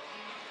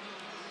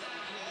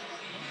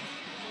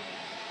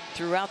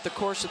 Throughout the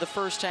course of the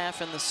first half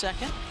and the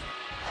second.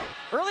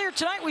 Earlier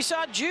tonight, we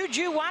saw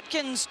Juju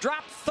Watkins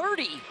drop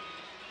 30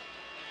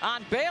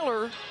 on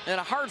Baylor in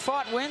a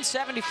hard-fought win,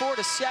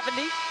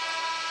 74-70.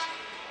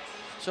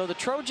 So the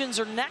Trojans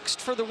are next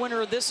for the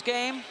winner of this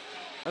game.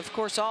 Of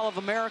course, all of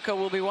America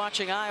will be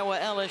watching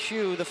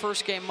Iowa-LSU, the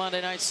first game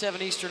Monday night,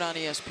 7 Eastern on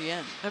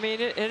ESPN. I mean,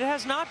 it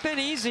has not been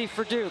easy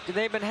for Duke.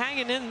 They've been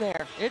hanging in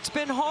there. It's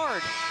been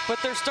hard, but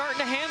they're starting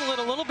to handle it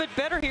a little bit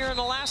better here in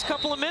the last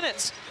couple of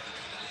minutes.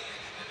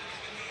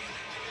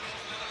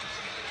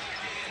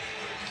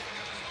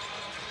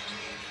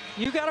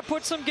 You got to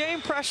put some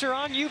game pressure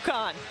on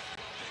UConn.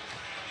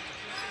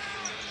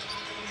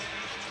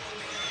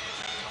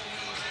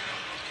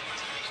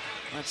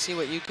 Let's see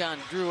what UConn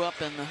drew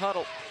up in the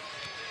huddle.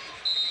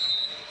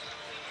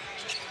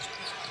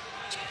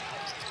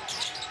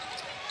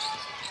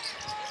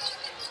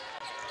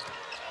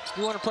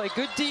 You want to play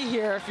good D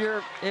here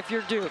if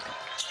you're Duke.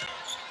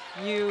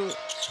 You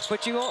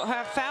but you won't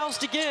have fouls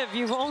to give.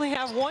 You only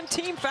have one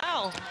team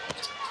foul.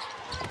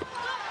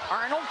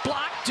 Arnold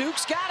blocked.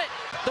 Duke's got it.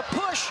 The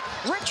push.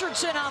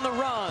 Richardson on the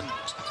run.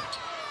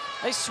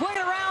 They swing it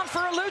around for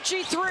a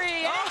Lucci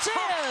three, and it's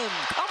in.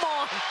 Come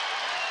on.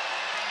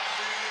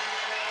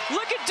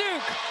 Look at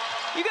Duke.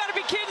 You got to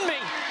be kidding me.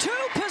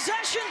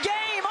 Two-possession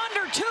game,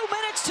 under 2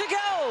 minutes to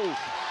go.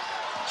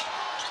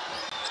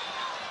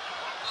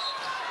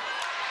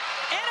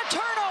 And a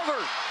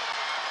turnover.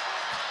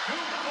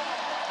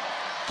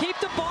 Keep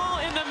the ball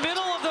in the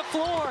middle of the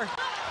floor.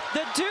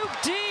 The Duke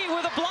D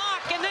with a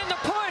block and then the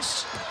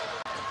push.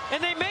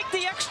 And they make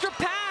the extra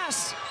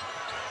pass.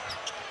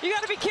 You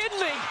got to be kidding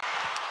me.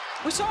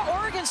 We saw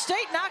Oregon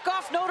State knock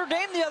off Notre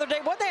Dame the other day.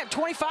 What, they have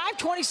 25,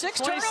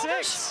 26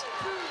 turnovers?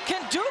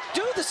 Can Duke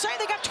do the same?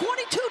 They got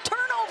 22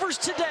 turnovers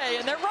today,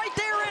 and they're right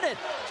there in it.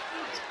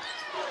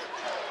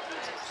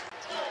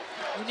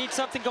 We need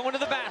something going to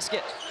the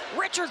basket.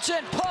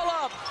 Richardson, pull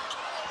up.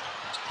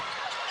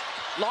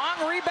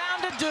 Long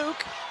rebound to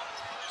Duke.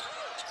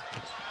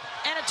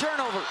 And a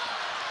turnover.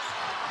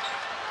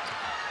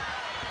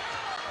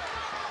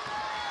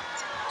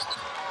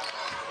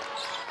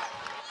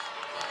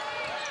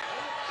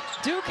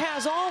 Duke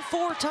has all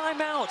 4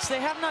 timeouts. They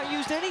have not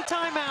used any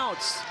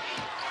timeouts.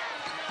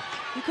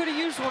 You could have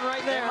used one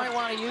right there. They might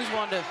want to use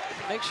one to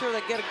make sure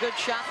they get a good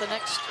shot the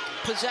next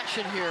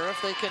possession here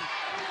if they can.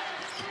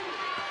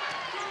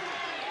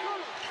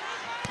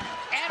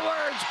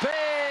 Edwards,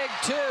 big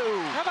two.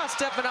 How about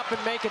stepping up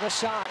and making a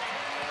shot?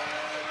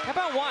 How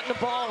about wanting the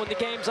ball when the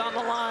game's on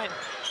the line?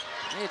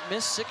 They had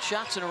missed 6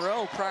 shots in a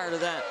row prior to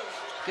that.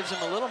 Gives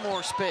them a little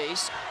more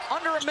space.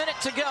 Under a minute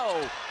to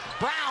go.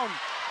 Brown.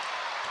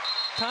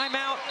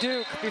 Timeout,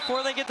 Duke,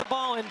 before they get the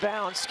ball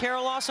inbounds.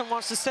 Carol Lawson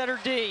wants to set her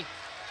D.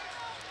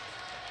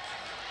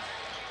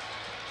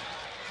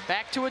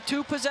 Back to a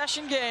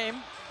 2-possession game.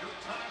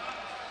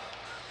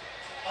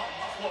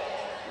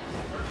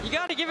 You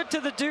got to give it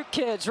to the Duke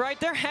kids, right?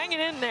 They're hanging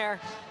in there.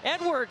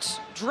 Edwards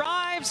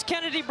drives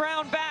Kennedy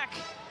Brown back.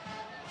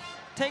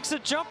 Takes a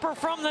jumper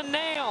from the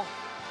nail.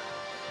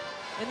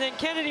 And then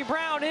Kennedy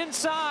Brown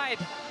inside.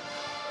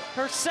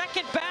 Her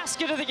second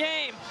basket of the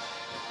game.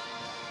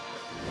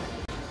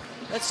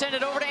 Let's send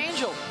it over to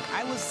Angel.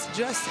 I was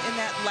just in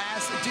that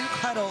last Duke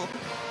huddle,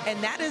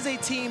 and that is a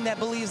team that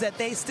believes that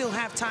they still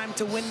have time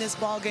to win this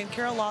ball game.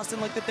 Carol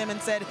Lawson looked at them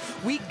and said,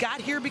 we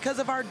got here because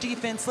of our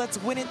defense. Let's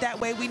win it that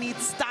way. We need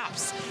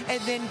stops and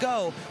then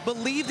go.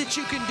 Believe that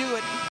you can do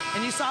it.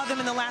 And you saw them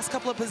in the last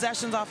couple of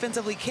possessions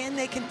offensively. Can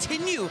they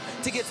continue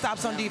to get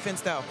stops on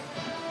defense, though?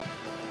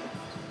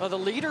 Well, the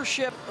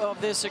leadership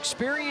of this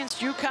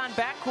experienced UConn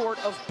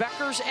backcourt of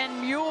Beckers and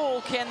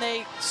Mule, can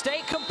they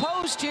stay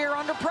composed here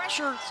under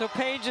pressure? So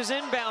Paige is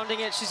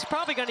inbounding it. She's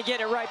probably going to get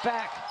it right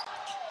back.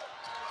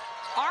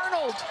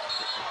 Arnold,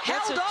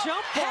 that's held a up,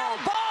 jump ball. held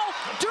ball,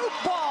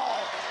 Duke ball.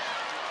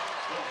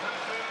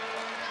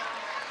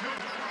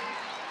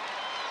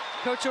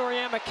 Coach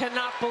Auriemma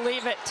cannot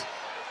believe it.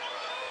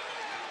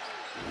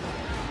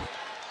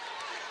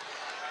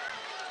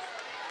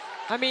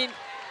 I mean,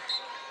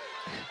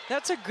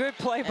 that's a good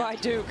play by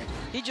Duke.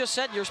 He just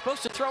said you're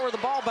supposed to throw her the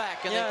ball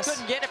back, and yes, they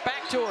couldn't get it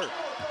back to her.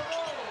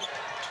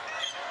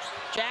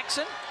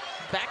 Jackson,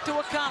 back to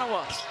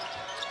Okonawa.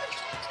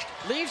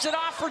 Leaves it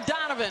off for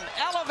Donovan.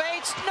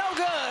 Elevates, no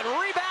good.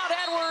 Rebound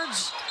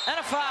Edwards, and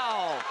a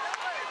foul.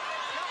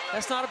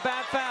 That's not a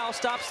bad foul.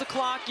 Stops the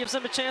clock, gives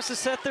them a chance to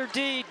set their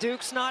D.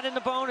 Duke's not in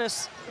the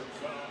bonus.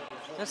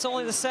 That's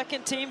only the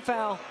second team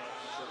foul.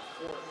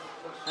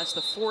 That's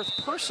the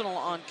 4th personal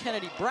on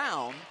Kennedy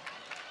Brown.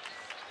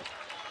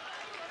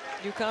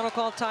 UConn will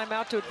call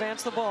timeout to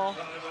advance the ball.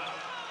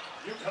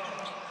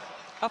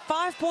 A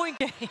 5-point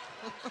game.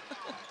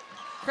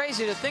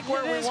 Crazy to think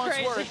where we once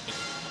crazy. were,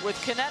 with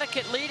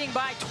Connecticut leading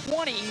by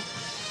 20.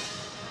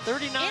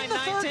 39-19. In the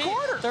third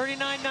quarter.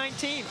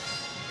 39-19.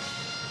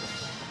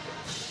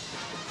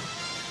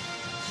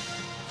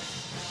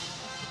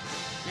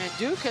 And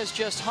Duke has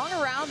just hung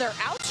around. They're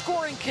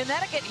outscoring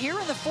Connecticut here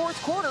in the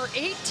 4th quarter,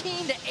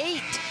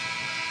 18-8.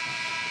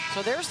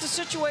 So there's the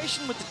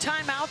situation with the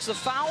timeouts, the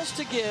fouls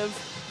to give.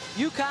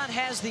 UConn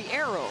has the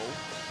arrow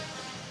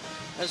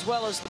as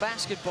well as the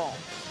basketball.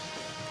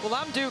 Well,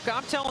 I'm Duke.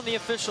 I'm telling the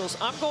officials,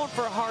 I'm going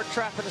for a hard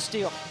trap and a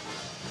steal.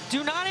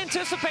 Do not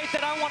anticipate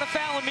that I want to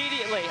foul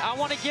immediately. I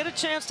want to get a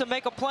chance to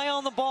make a play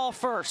on the ball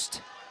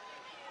first.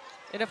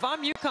 And if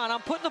I'm UConn, I'm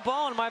putting the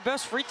ball in my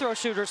best free throw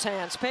shooter's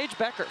hands, Paige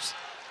Beckers.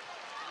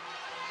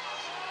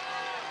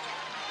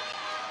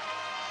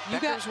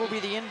 Beckers will be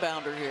the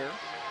inbounder here.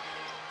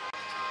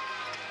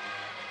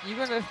 You're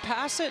going to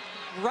pass it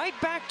right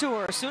back to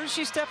her as soon as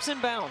she steps in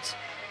bounds.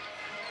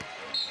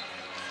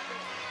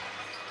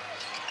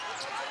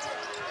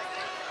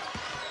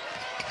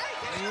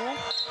 Mule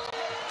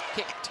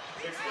kicked.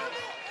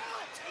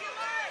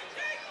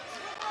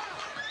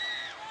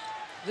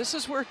 This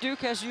is where Duke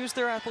has used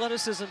their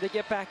athleticism to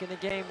get back in the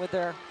game with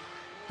their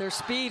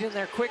speed and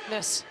their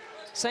quickness.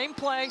 Same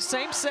play,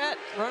 same set,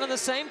 running the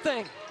same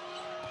thing.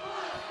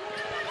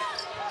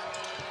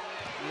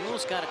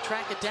 Mule's got to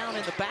track it down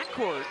in the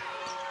backcourt.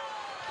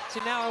 See,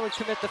 now I would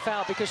commit the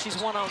foul because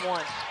she's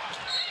one-on-one.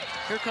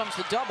 Here comes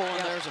the double,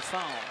 and there's a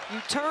foul.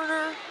 You turn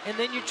her, and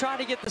then you try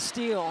to get the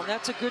steal, and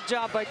that's a good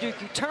job by Duke.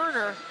 You turn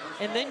her,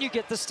 and then you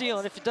get the steal,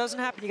 and if it doesn't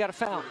happen, you got a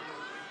foul.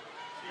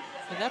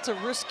 And that's a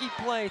risky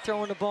play,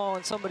 throwing the ball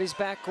in somebody's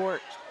backcourt.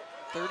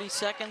 30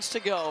 seconds to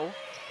go.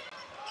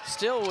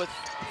 Still with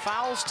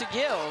fouls to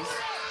give.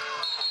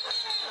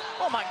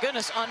 Oh my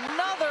goodness,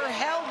 another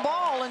held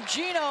ball, and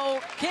Gino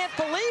can't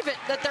believe it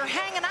that they're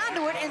hanging on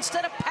to it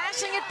instead of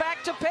passing it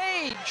back to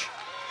Paige.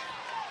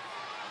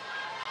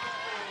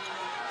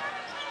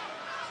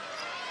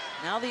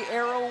 Now the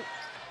arrow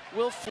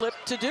will flip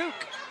to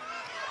Duke.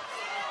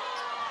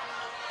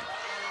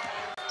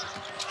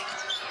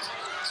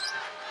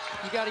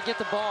 You got to get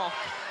the ball.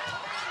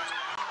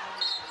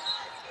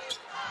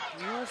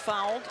 Mule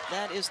fouled.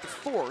 That is the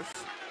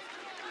 4th.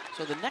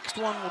 So the next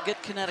one will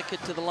get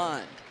Connecticut to the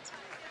line.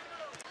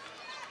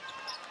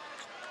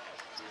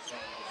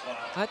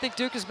 I think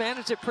Duke has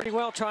managed it pretty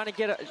well, trying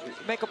to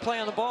make a play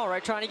on the ball,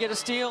 right? Trying to get a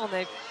steal, and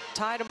they've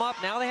tied them up.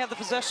 Now they have the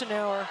possession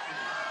now.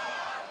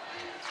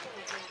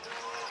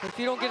 If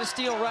you don't get a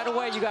steal right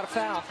away, you got a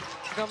foul.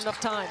 You don't have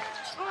enough time.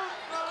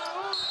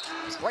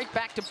 Right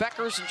back to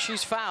Beckers, and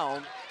she's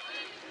fouled.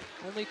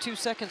 Only 2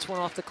 seconds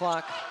went off the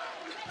clock.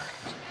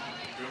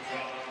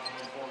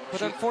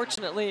 But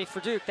unfortunately for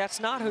Duke, that's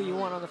not who you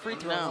want on the free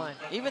throw line.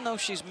 Even though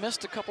she's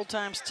missed a couple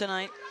times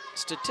tonight,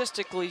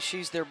 statistically,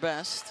 she's their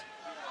best.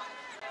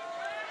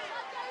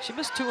 She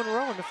missed 2 in a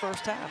row in the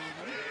first half.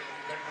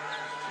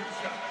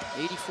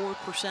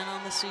 84%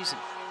 on the season.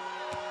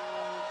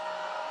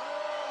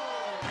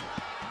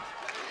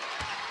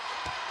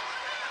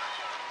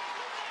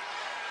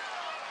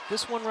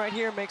 This one right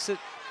here makes it,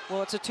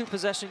 well, it's a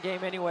 2-possession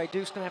game anyway.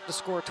 Duke's gonna have to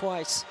score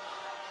twice.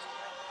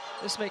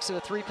 This makes it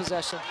a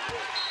 3-possession.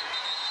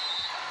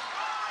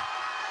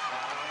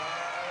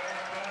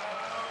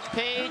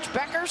 Paige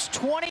Beckers,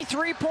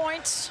 23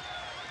 points.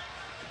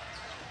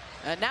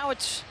 And now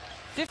it's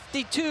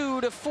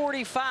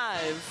 52-45.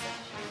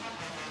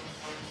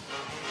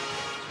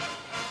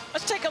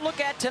 Let's take a look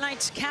at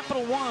tonight's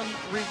Capital One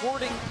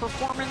rewarding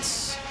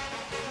performance,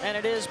 and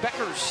it is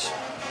Beckers.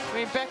 I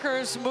mean,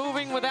 Beckers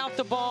moving without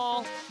the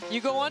ball. You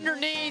go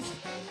underneath.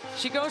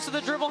 She goes to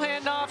the dribble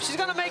handoff. She's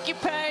gonna make you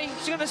pay.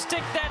 She's gonna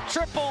stick that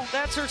triple.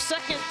 That's her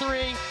second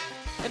 3.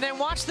 And then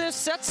watch this,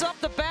 sets up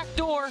the back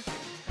door.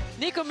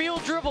 Nika Mule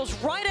dribbles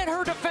right at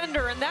her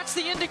defender, and that's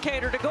the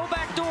indicator to go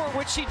back door,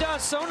 which she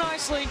does so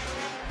nicely.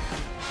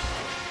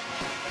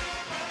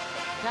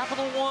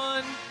 Capital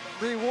One,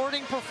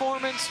 rewarding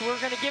performance. We're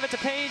gonna give it to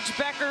Paige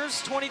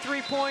Beckers,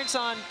 23 points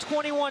on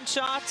 21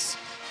 shots.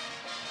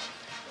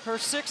 Her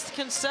 6th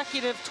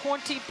consecutive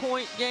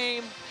 20-point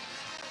game,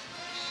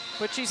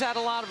 but she's had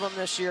a lot of them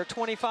this year,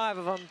 25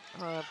 of them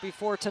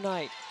before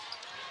tonight.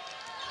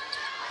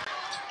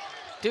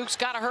 Duke's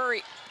got to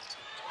hurry.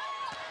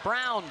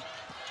 Brown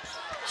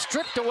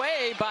stripped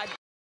away by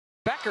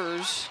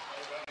Beckers.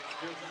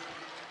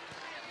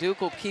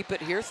 Duke will keep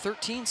it here,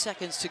 13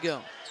 seconds to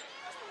go.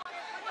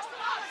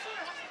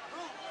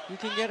 You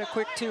can get a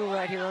quick 2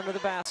 right here under the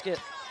basket.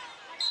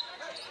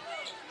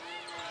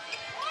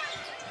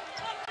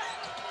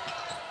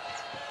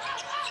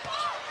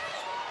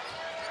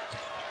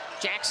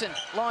 Jackson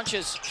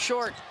launches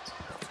short.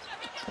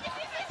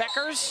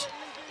 Beckers.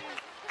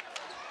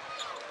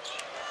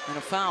 And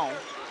a foul.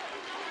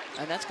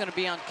 And that's going to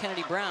be on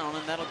Kennedy Brown,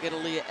 and that'll get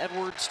Aaliyah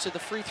Edwards to the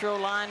free throw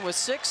line with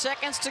 6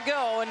 seconds to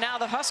go. And now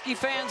the Husky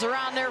fans are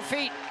on their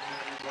feet,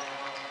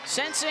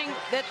 sensing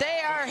that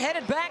they are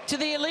headed back to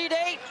the Elite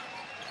Eight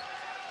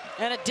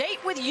and a date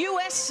with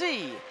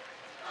USC.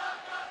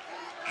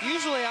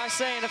 Usually I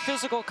say in a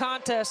physical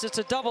contest, it's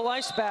a double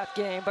ice bath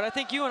game, but I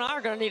think you and I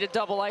are going to need a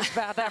double ice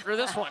bath after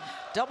this one.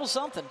 Double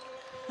something.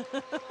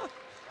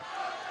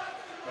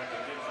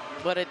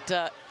 But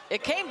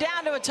it came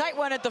down to a tight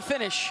one at the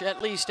finish,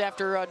 at least,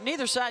 after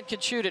neither side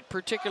could shoot it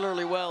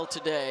particularly well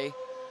today.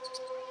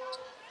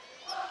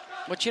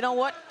 But you know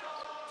what?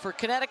 For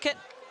Connecticut,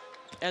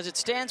 as it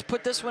stands,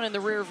 put this one in the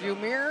rearview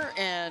mirror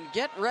and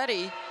get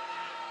ready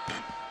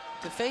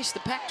to face the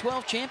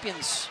Pac-12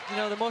 champions. You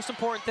know, the most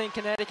important thing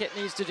Connecticut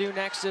needs to do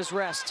next is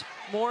rest.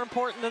 More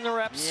important than the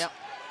reps. Yep.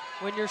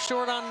 When you're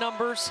short on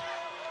numbers.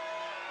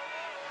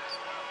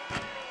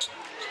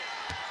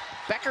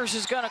 Beckers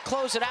is going to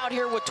close it out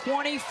here with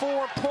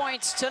 24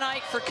 points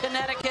tonight for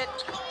Connecticut.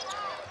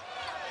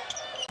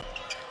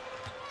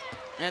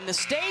 And the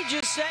stage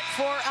is set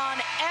for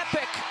an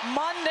epic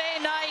Monday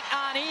night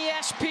on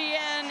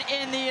ESPN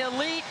in the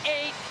Elite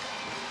Eight.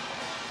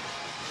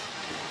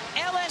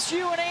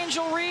 LSU and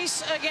Angel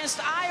Reese against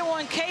Iowa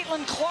and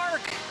Caitlin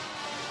Clark.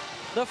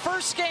 The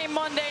first game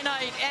Monday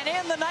night, and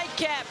in the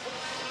nightcap,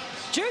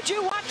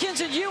 Juju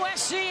Watkins and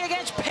USC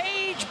against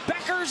Paige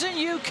Beckers and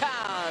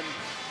UConn.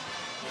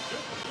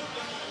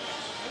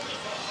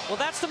 Well,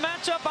 that's the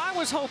matchup I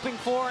was hoping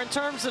for in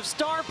terms of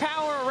star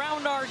power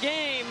around our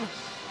game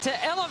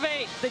to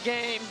elevate the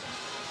game.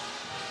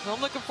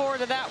 I'm looking forward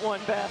to that one,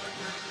 Beth.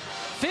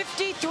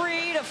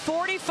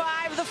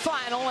 53-45 the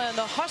final, and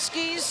the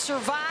Huskies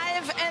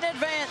survive and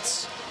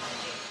advance.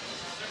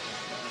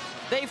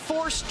 They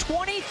forced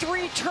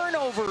 23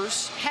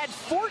 turnovers, had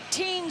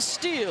 14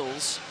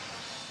 steals.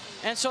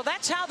 And so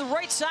that's how the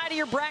right side of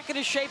your bracket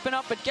is shaping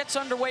up. It gets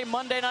underway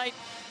Monday night,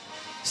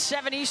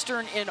 7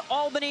 Eastern in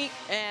Albany,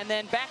 and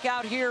then back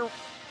out here,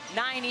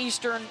 9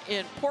 Eastern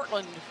in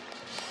Portland.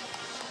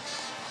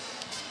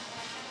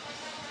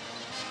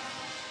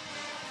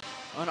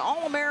 An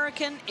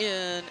All-American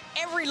in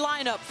every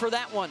lineup for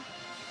that one.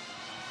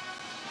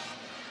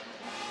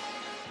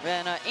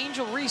 And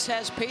Angel Reese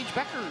has Paige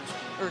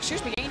Beckers, or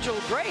excuse me, Angel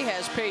Gray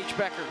has Paige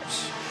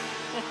Beckers.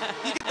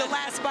 You get the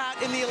last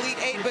spot in the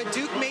Elite Eight, but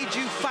Duke made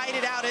you fight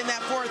it out in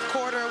that fourth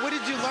quarter. What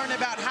did you learn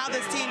about how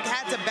this team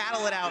had to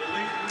battle it out?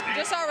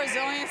 Just our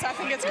resilience. I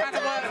think it's kind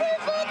of what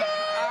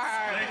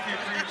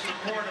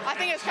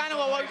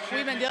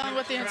we've been dealing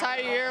with the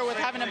entire year, with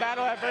having to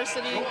battle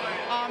adversity.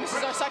 This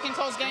is our second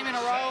close game in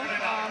a row,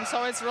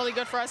 so it's really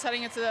good for us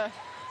heading into the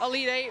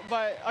Elite Eight,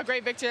 but a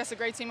great victory. That's a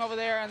great team over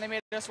there, and they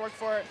made us work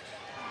for it.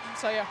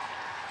 So, yeah.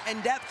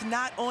 And depth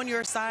not on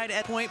your side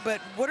at point, but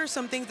what are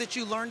some things that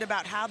you learned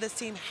about how this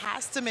team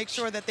has to make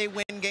sure that they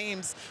win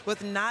games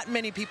with not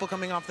many people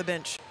coming off the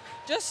bench?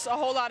 Just a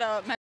whole lot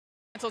of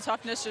mental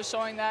toughness, just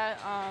showing that.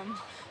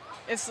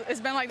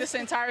 It's been like this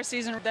entire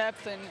season of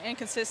depth and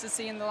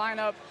inconsistency in the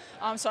lineup,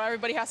 so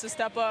everybody has to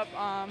step up.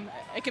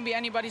 It can be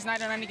anybody's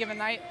night on any given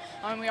night.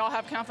 We all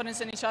have confidence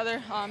in each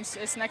other.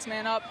 It's next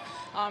man up,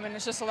 and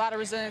it's just a lot of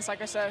resilience,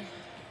 like I said.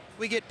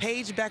 We get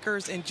Paige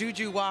Beckers and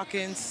Juju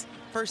Watkins,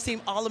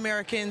 first-team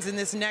All-Americans in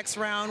this next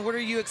round. What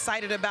are you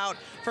excited about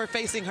for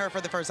facing her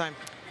for the first time?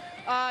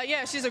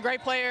 Yeah, she's a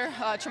great player,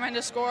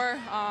 tremendous scorer,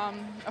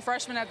 a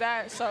freshman at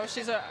that, so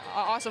she's an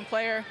awesome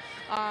player.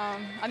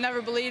 I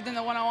never believed in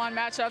the one-on-one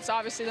matchups.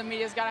 Obviously, the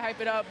media's got to hype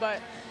it up, but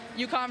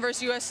UConn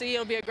versus USC,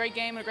 it'll be a great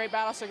game and a great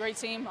battle. It's a great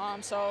team,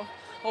 so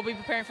we'll be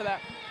preparing for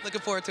that.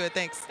 Looking forward to it.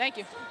 Thanks. Thank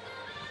you.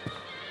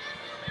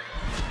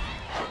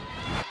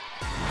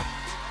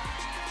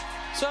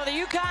 So the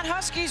UConn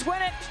Huskies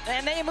win it,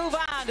 and they move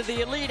on to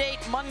the Elite Eight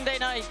Monday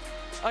night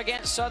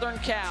against Southern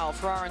Cal.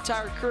 For our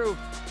entire crew,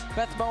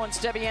 Beth Bowens,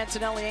 Debbie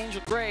Antonelli,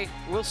 Angel Gray,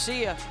 we'll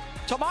see you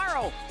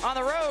tomorrow on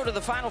the road to the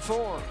Final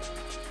Four.